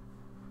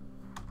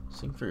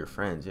 Sing for your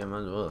friends. Yeah, might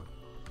as well.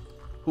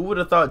 Who would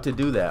have thought to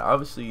do that?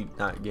 Obviously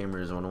not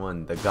Gamers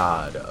 101, the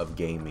god of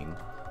gaming.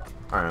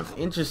 Alright, I'm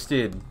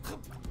interested.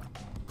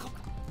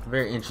 I'm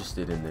very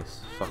interested in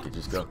this. Fuck it,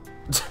 just go.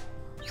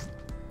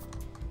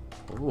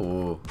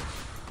 Ooh.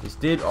 This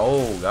did.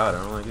 Oh god,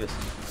 I don't like this.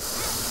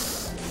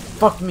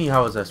 Fuck me,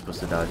 how was I supposed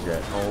to dodge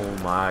that? Oh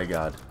my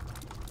god.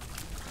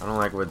 I don't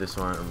like where this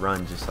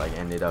run just like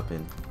ended up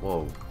in.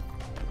 Whoa.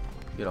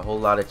 Get a whole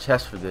lot of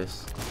chests for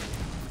this.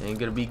 They ain't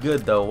gonna be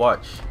good though,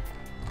 watch.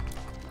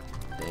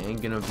 They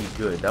ain't gonna be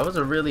good. That was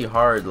a really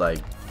hard like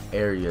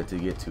area to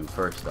get to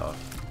first off.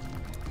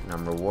 And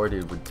I'm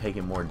rewarded with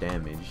taking more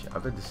damage. I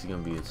bet this is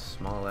gonna be a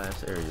small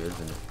ass area,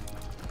 isn't it?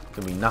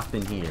 Gonna be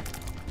nothing here.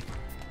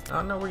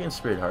 Oh no, we're getting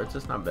spirit hearts.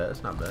 It's not bad,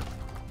 it's not bad.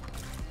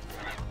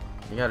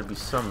 There gotta be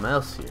something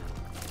else here.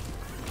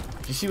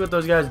 Did you see what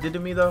those guys did to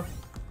me though?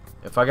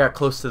 If I got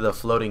close to the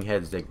floating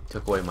heads, they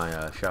took away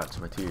my shots,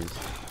 my tears.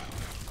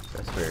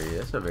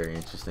 That's a very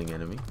interesting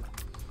enemy.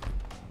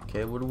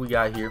 Okay, what do we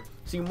got here?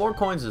 See, more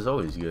coins is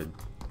always good.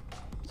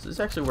 So this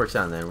actually works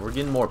out then. We're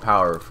getting more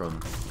power from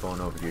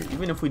going over here.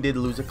 Even if we did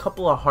lose a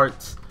couple of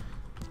hearts,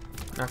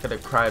 I'm not gonna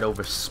cry it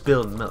over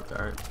spilled milk,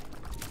 alright?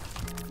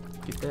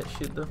 Get that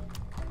shit though.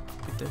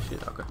 Get that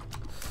shit, okay.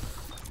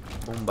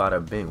 Boom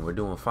bada bing, we're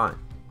doing fine.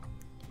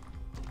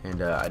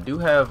 And I do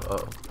have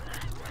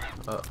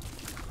get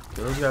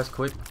those guys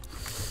quick.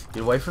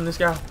 Get away from this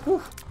guy.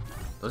 Whew.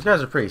 Those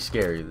guys are pretty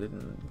scary.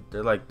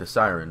 They're like the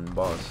Siren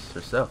boss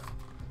herself.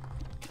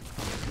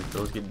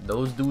 Those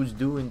dudes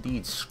do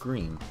indeed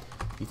scream.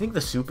 You think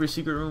the super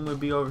secret room would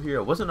be over here?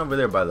 It wasn't over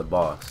there by the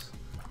boss.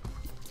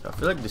 So I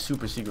feel like the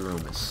super secret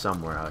room is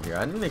somewhere out here.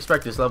 I didn't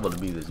expect this level to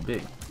be this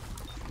big.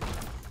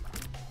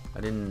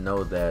 I didn't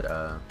know that,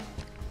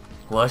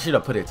 well, I should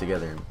have put it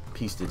together and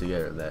pieced it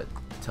together that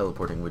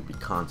teleporting would be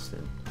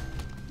constant.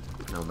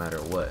 No matter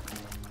what.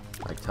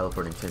 Like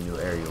teleporting to a new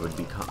area would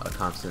be a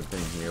constant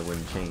thing here. It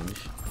wouldn't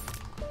change.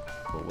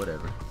 But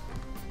whatever.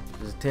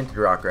 There's a tinted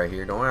rock right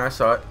here. Don't worry, I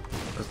saw it.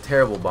 It was a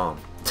terrible bomb.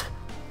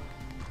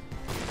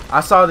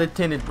 I saw the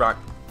tinted rock.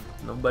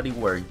 Nobody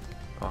worry.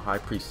 Oh, High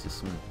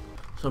Priestess.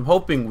 So I'm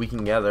hoping we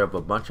can gather up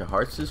a bunch of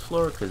hearts this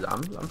floor, because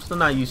I'm still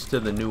not used to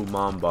the new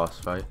mom boss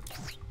fight.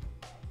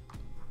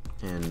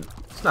 And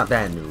it's not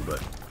that new,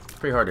 but it's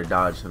pretty hard to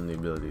dodge some of the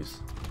abilities.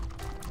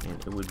 And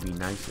it would be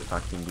nice if I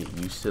can get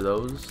used to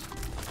those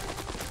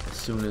as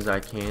soon as I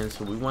can.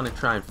 So we want to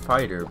try and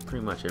fight her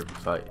pretty much every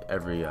fight,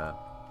 every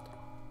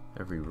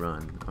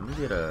run. I'm gonna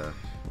get a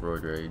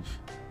Roid Rage.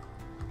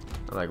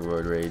 I like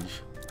Roid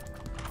Rage.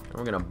 And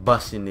we're gonna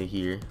bust into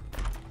here,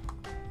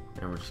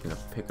 and we're just gonna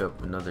pick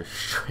up another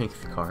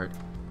strength card.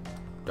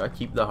 Do I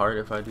keep the heart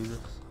if I do this?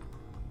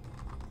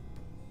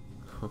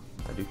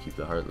 I do keep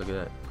the heart. Look at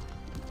that.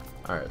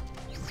 All right.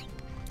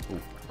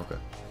 Ooh, okay.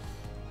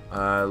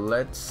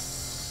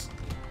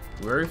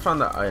 We already found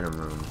the item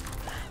room.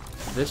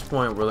 At this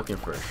point, we're looking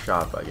for a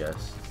shop, I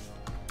guess,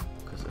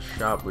 because a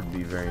shop would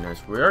be very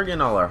nice. We are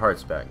getting all our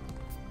hearts back.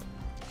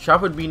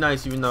 Shop would be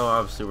nice, even though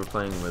obviously we're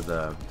playing with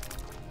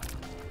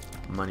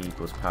money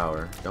equals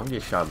power. Don't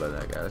get shot by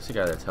that guy. That's the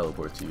guy that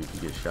teleports you if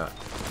you get shot.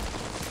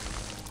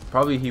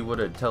 Probably he would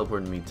have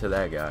teleported me to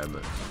that guy,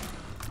 but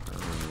I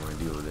don't really want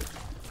to deal with it.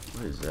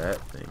 What is that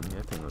thing?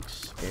 That thing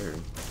looks scary.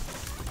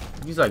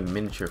 These like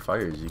miniature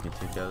fires you can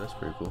take out. That's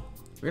pretty cool.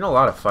 We're getting a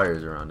lot of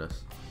fires around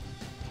us.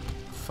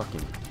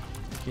 Fucking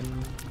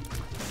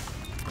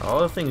all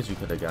the things we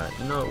could have got.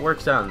 You know, it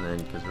works out in the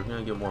end because we're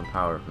gonna get more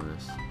power from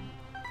this.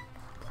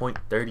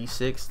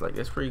 0.36, like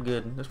that's pretty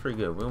good. That's pretty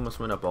good. We almost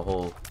went up a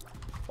whole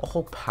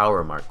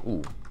power mark.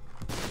 Ooh,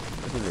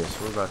 look at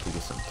this. We're about to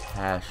get some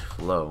cash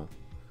flow.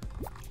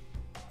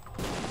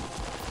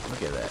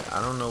 Look at that.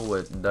 I don't know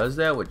what does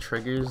that. What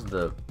triggers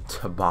the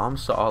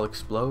bombs to all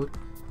explode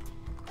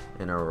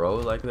in a row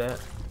like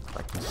that,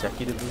 like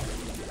consecutively.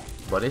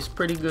 But it's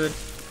pretty good.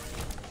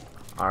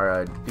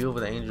 Our deal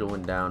with the angel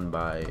went down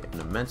by an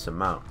immense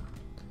amount.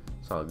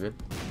 It's all good.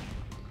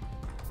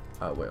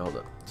 Wait, hold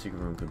up. Secret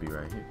room could be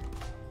right here.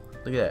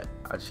 Look at that.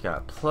 I just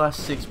got plus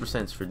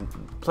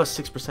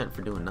 6%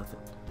 for doing nothing.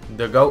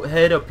 The goat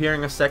head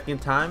appearing a second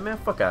time, man.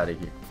 Fuck out of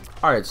here.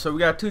 All right, so we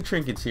got 2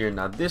 trinkets here.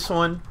 Now this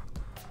one,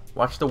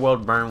 watch the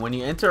world burn. When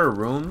you enter a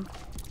room,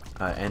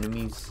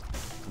 enemies,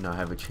 you know,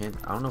 have a chance.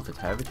 I don't know if it's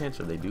have a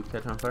chance or they do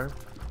catch on fire.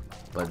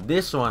 But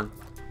this one,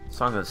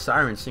 Song of the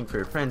Siren, sing for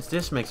your friends.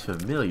 This makes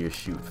familiar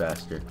shoot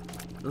faster.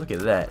 Look at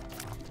that.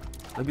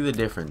 Look at the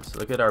difference.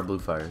 Look at our blue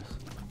fires.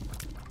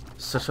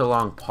 Such a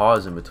long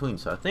pause in between.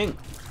 So I think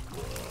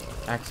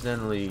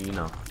accidentally, you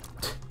know,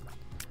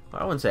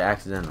 well, I wouldn't say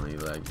accidentally,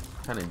 like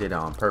kind of did it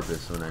on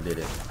purpose when I did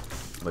it.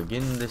 But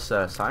getting this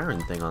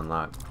siren thing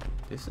unlocked,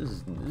 this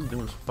is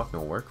doing some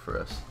fucking work for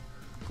us.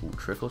 Ooh,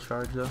 trickle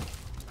charge though.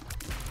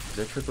 Is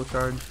that trickle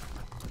charge?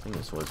 I think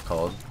that's what it's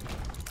called.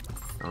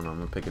 I don't know. I'm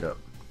gonna pick it up.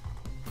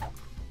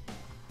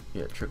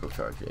 Yeah, trickle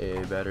charge.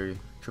 AA battery,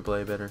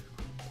 AAA battery.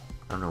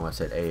 I don't know why I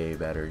said AA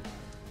battery.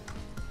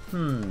 I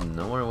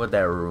wonder what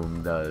that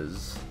room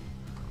does.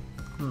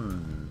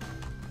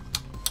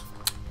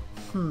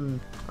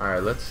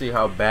 Alright, let's see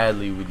how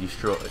badly we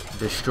destroy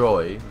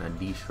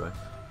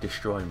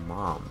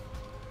mom.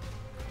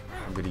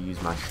 I'm gonna use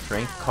my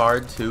strength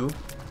card too.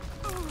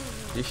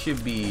 This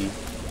should be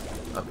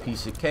a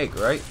piece of cake,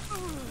 right?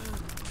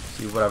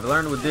 See, what I've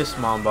learned with this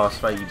mom boss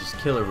fight, you just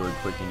kill her really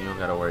quick and you don't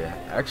gotta worry.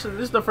 Actually,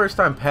 this is the first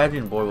time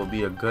Pageant Boy will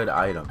be a good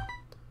item.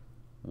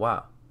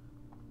 Wow.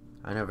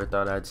 I never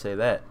thought I'd say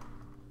that.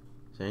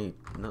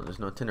 No, there's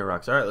no tinder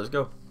rocks. Alright, let's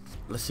go.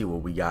 Let's see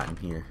what we got in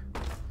here.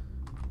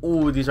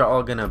 Ooh, these are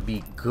all gonna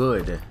be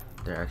good.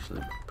 They're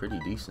actually pretty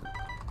decent.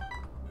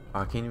 Oh,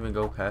 I can't even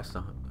go past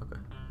them.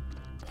 Okay.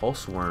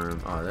 Pulse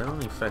Worm. Oh, that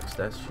only affects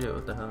that shit.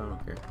 What the hell? I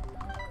don't care.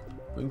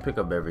 We can pick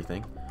up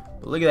everything.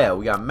 But look at that.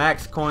 We got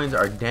max coins.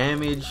 Our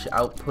damage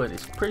output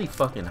is pretty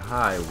fucking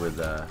high with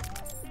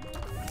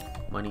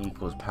money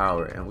equals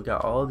power. And we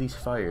got all these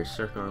fires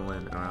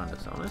circling around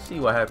us. I want to see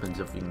what happens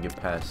if we can get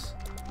past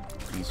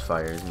these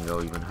fires and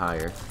go even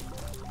higher.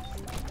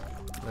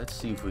 Let's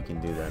see if we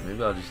can do that.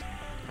 Maybe I'll just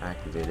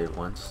activate it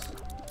once.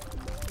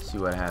 See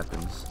what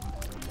happens.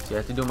 See, I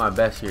have to do my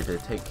best here to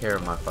take care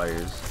of my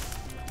fires.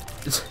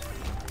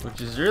 Which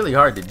is really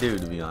hard to do,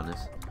 to be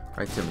honest.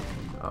 Right, Timmy.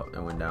 Oh,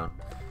 that went down.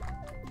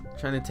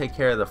 Trying to take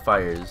care of the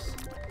fires.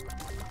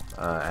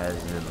 As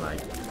in,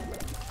 like,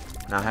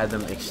 not have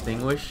them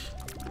extinguish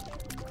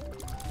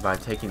by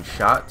taking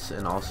shots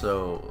and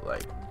also,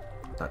 like,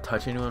 not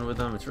touch anyone with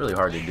them. It's really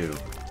hard to do,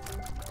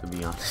 to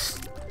be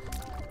honest.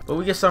 But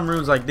we get some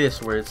rooms like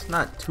this where it's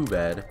not too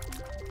bad.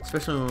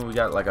 Especially when we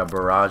got, like, a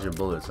barrage of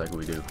bullets like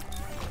we do.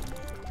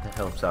 That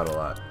helps out a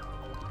lot.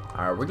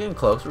 Alright, we're getting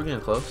close. We're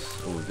getting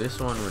close. Oh, this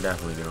one we're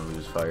definitely going to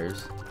lose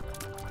fires.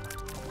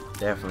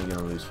 Definitely going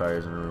to lose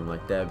fires in a room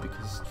like that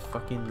because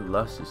fucking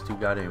Lust is too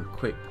goddamn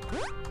quick.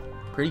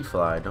 Pretty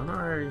Fly. Don't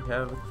I already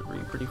have 3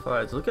 Pretty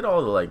Flies? Look at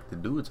all the, like, the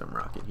dudes I'm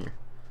rocking here.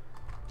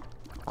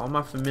 All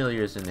my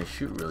familiars, and they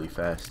shoot really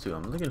fast too.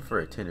 I'm looking for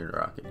a tinted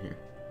rock in here.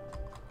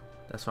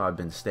 That's why I've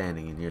been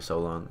standing in here so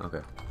long.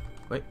 Okay.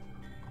 Wait.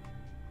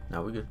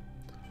 Now we're good.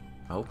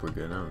 I hope we're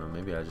good. I don't know.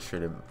 Maybe I just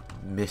should have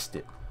missed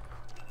it.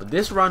 But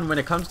this run, when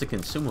it comes to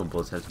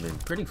consumables, has been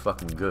pretty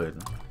fucking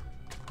good.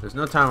 There's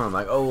no time where I'm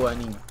like, oh, I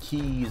need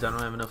keys. I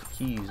don't have enough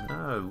keys.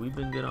 No, we've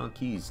been good on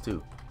keys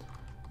too.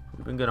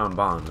 We've been good on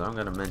bombs. I don't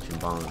gotta mention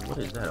bombs. What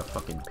is that? A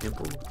fucking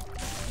pimple?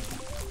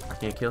 I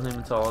can't kill him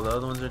until all the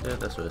other ones are dead.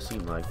 That's what it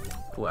seemed like.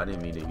 Oh, I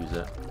didn't mean to use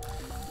that.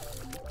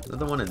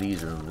 Another one of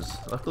these rooms.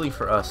 Luckily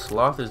for us,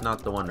 Sloth is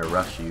not the one to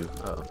rush you.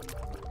 Uh-oh.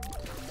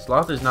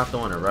 Sloth is not the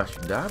one to rush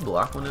you. Did I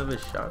block one of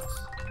his shots?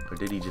 Or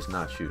did he just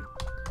not shoot?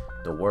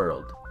 The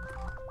world.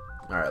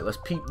 Alright, let's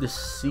peep this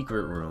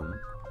secret room.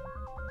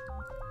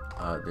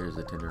 There's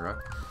a tinder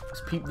rock.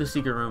 Let's peep the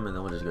secret room and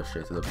then we'll just go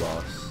straight to the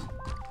boss.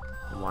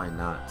 Why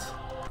not?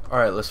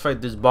 Alright, let's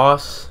fight this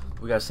boss.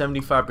 We got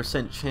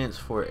 75% chance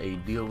for a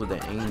deal with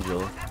the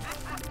angel.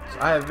 So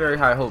I have very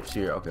high hopes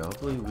here. Okay,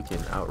 hopefully we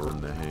can outrun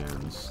the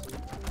hands.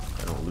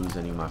 I don't lose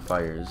any of my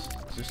fires.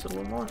 Just a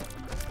little more.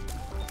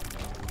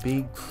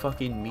 Big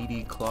fucking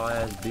meaty claw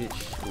ass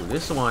bitch. Ooh,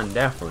 this one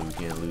definitely we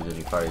can't lose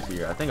any fires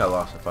here. I think I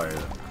lost a fire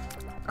though.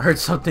 I heard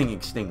something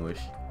extinguish.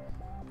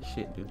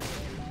 Shit, dude.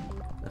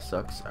 That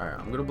sucks. Alright,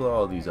 I'm gonna blow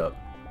all these up.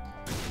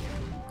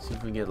 See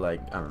if we get,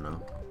 like, I don't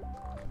know,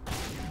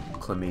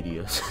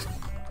 chlamydia.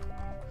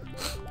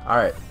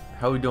 Alright,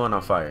 how we doing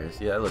on fires?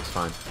 Yeah, that looks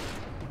fine.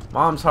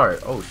 Mom's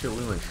heart. Oh shit,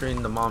 we went straight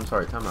into Mom's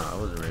heart. Time out. I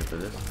wasn't ready for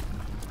this.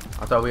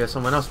 I thought we had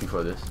someone else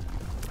before this.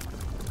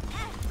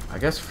 I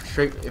guess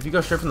straight, if you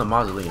go straight from the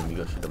mausoleum, you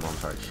go shoot the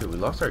Mom's heart. Shit, we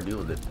lost our deal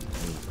with it.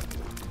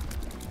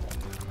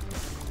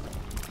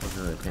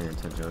 Wasn't really paying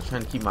attention. I was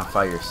trying to keep my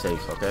fire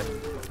safe, okay?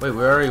 Wait,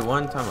 we already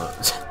won? Time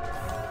out.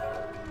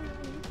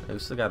 Hey, we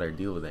still got our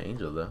deal with the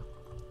angel though.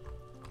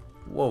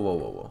 Whoa, whoa,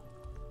 whoa, whoa.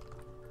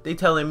 They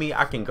telling me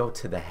I can go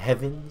to the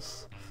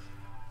heavens?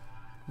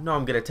 No,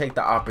 I'm gonna take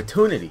the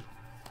opportunity.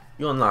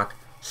 You unlock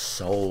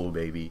soul,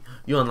 baby.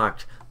 You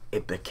unlock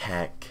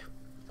Ipecac.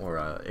 Or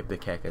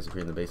Ipecac as if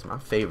you're in the base. My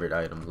favorite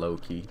item, low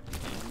key.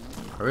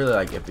 I really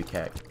like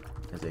Ipecac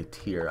as a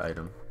tier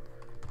item.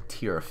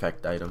 Tier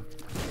effect item.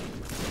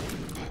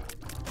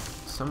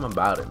 Something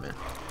about it, man.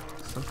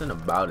 Something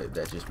about it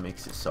that just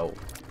makes it so,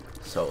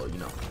 you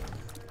know,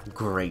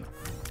 great.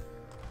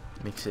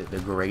 Makes it the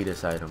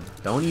greatest item.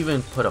 Don't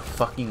even put a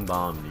fucking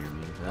bomb near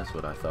me. That's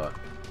what I thought.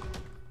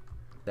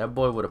 That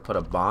boy would have put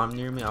a bomb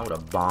near me. I would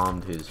have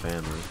bombed his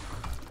family.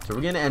 So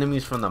we're getting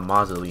enemies from the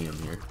mausoleum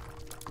here.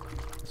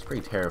 It's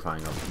pretty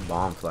terrifying. A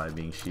bomb fly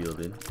being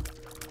shielded.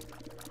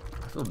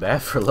 I feel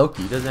bad for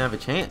Loki. He doesn't have a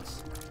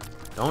chance.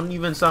 Don't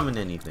even summon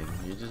anything.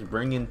 You're just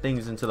bringing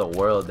things into the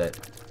world that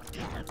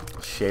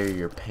share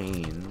your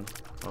pain.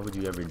 Why would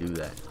you ever do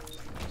that?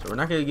 So we're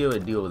not going to give a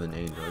deal with an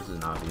angel. This is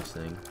an obvious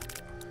thing.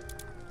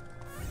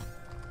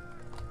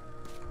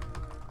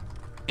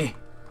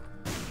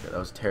 That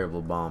was a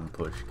terrible bomb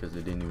push because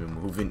it didn't even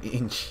move an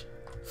inch.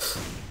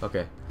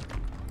 Okay.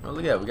 Oh,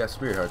 look at that. We got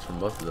spirit hearts from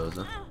both of those,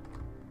 huh?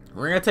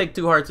 We're going to take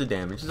 2 hearts of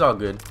damage. It's all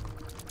good.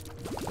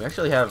 We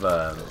actually have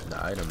the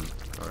item,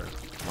 or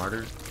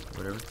martyr,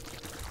 whatever.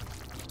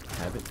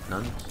 Habit?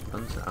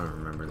 Nuns? I don't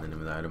remember the name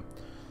of the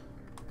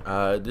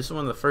item. This is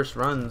one of the first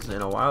runs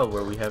in a while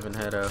where we haven't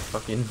had a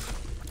fucking...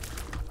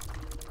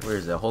 Where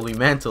is that? Holy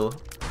Mantle.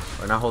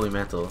 Or not Holy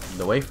Mantle.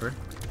 The Wafer.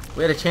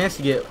 We had a chance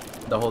to get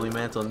the Holy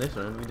Mantle in this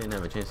one. We didn't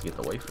have a chance to get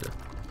the Wafer.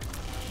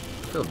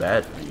 feel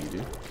bad for you,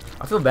 dude.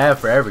 I feel bad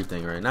for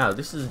everything right now.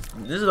 This is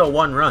a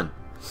one run.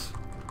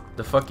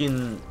 The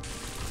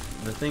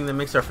thing that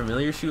makes our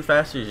familiar shoot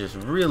faster is just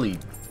really,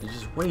 it's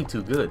just way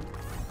too good.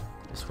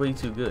 It's way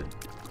too good.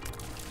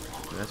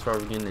 And that's why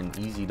we're getting an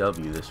easy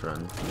W this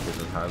run,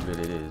 because of how good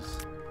it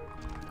is.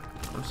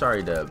 I'm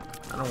sorry to,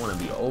 I don't want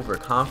to be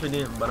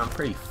overconfident, but I'm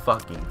pretty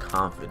fucking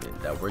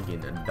confident that we're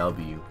getting a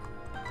W.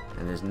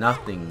 And there's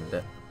nothing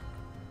that,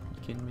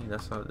 you kidding me?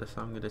 That's how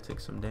I'm gonna take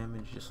some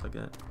damage just like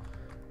that.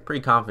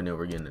 Pretty confident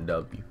we're getting a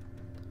W.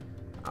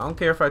 I don't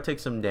care if I take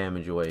some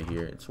damage away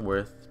here. It's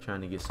worth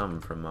trying to get something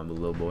from my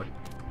little boy.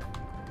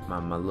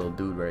 My little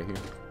dude right here.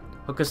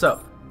 Hook us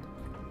up.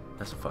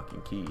 That's a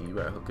fucking key. You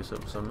better hook us up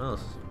with something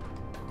else.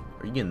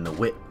 Or you getting the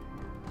whip.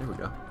 There we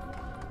go.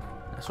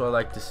 That's what I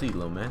like to see,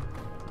 little man.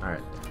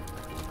 Alright.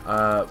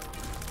 I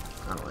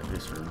don't like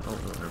this room. Oh,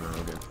 no, never mind.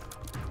 We're good.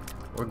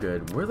 We're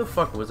good. Where the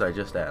fuck was I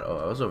just at?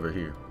 Oh, I was over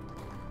here.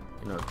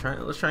 You know,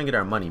 let's try and get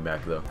our money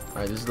back, though.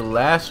 Alright, this is the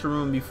last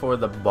room before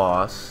the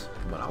boss.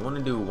 But I want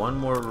to do one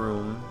more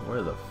room.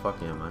 Where the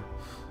fuck am I?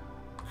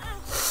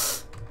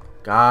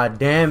 God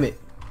damn it.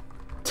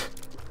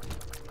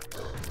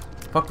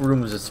 Fuck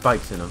rooms with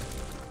spikes in them.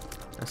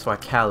 That's why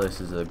Callus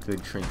is a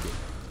good trinket.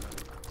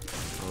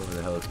 Whatever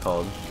the hell it's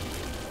called.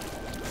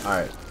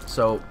 Alright,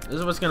 so this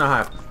is what's gonna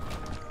happen.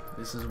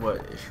 This is what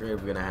is straight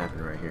up gonna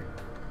happen right here.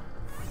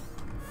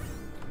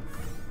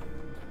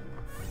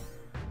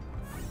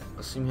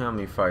 Let's see how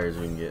many fires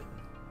we can get.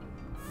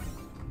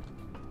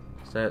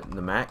 Is that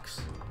the max?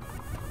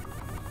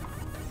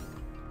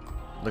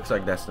 Looks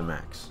like that's the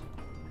max.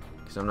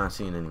 Because I'm not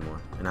seeing any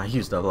more. And I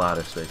used a lot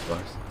of space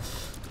bars.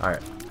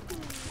 Alright.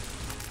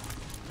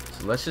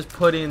 So let's just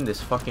put in this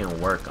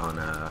fucking work on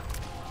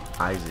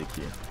Isaac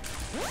here.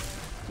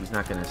 He's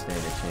not gonna stand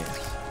a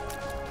chance.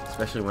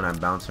 Especially when I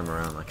bounce him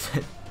around like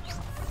that.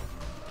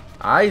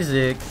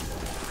 Isaac!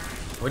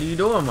 What are you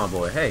doing, my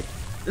boy? Hey.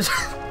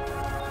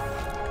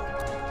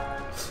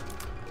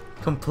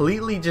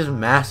 Completely just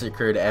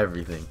massacred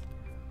everything.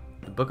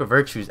 The Book of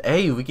Virtues.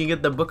 Hey, we can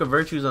get the Book of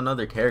Virtues on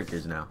other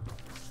characters now.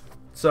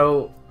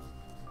 So,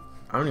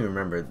 I don't even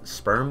remember.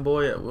 Sperm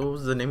Boy? What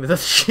was the name of the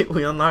shit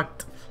we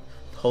unlocked?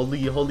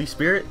 Holy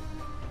Spirit?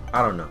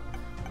 I don't know.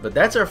 But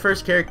that's our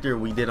first character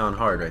we did on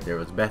hard right there,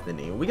 was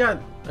Bethany. We got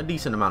a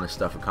decent amount of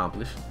stuff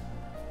accomplished.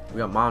 We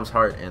got Mom's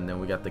Heart, and then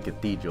we got the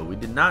Cathedral. We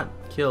did not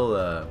kill,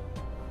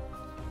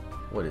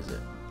 what is it?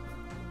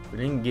 We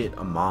didn't get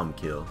a mom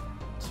kill,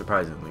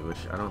 surprisingly, which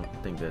I don't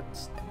think that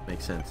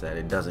makes sense that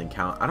it doesn't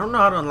count. I don't know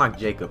how to unlock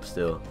Jacob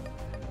still.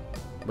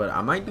 But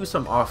I might do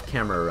some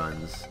off-camera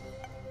runs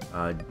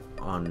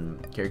on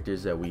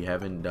characters that we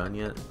haven't done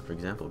yet. For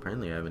example,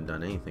 apparently I haven't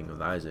done anything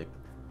with Isaac.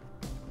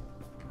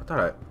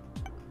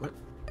 What?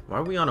 Why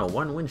are we on a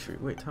 1-win streak?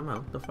 Wait, time out.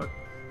 What the fuck?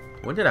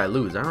 When did I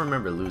lose? I don't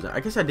remember losing. I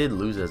guess I did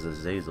lose as a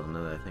Zazel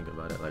now that I think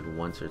about it, like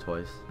once or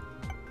twice.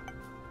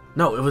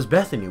 No, it was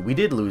Bethany. We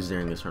did lose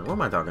during this run. What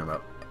am I talking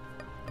about?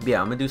 But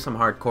yeah, I'm gonna do some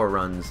hardcore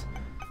runs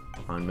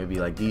on maybe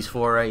like these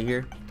 4 right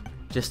here,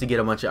 just to get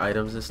a bunch of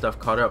items and stuff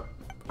caught up.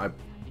 I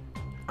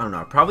don't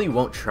know. I probably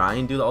won't try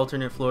and do the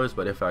alternate floors,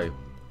 but if I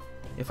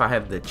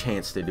have the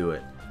chance to do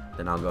it,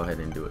 then I'll go ahead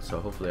and do it. So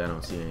hopefully I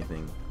don't see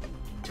anything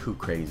too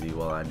crazy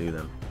while I do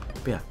them.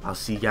 But yeah, I'll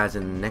see you guys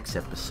in the next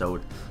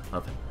episode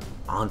of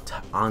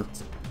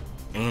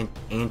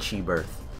ANTIBIRTH.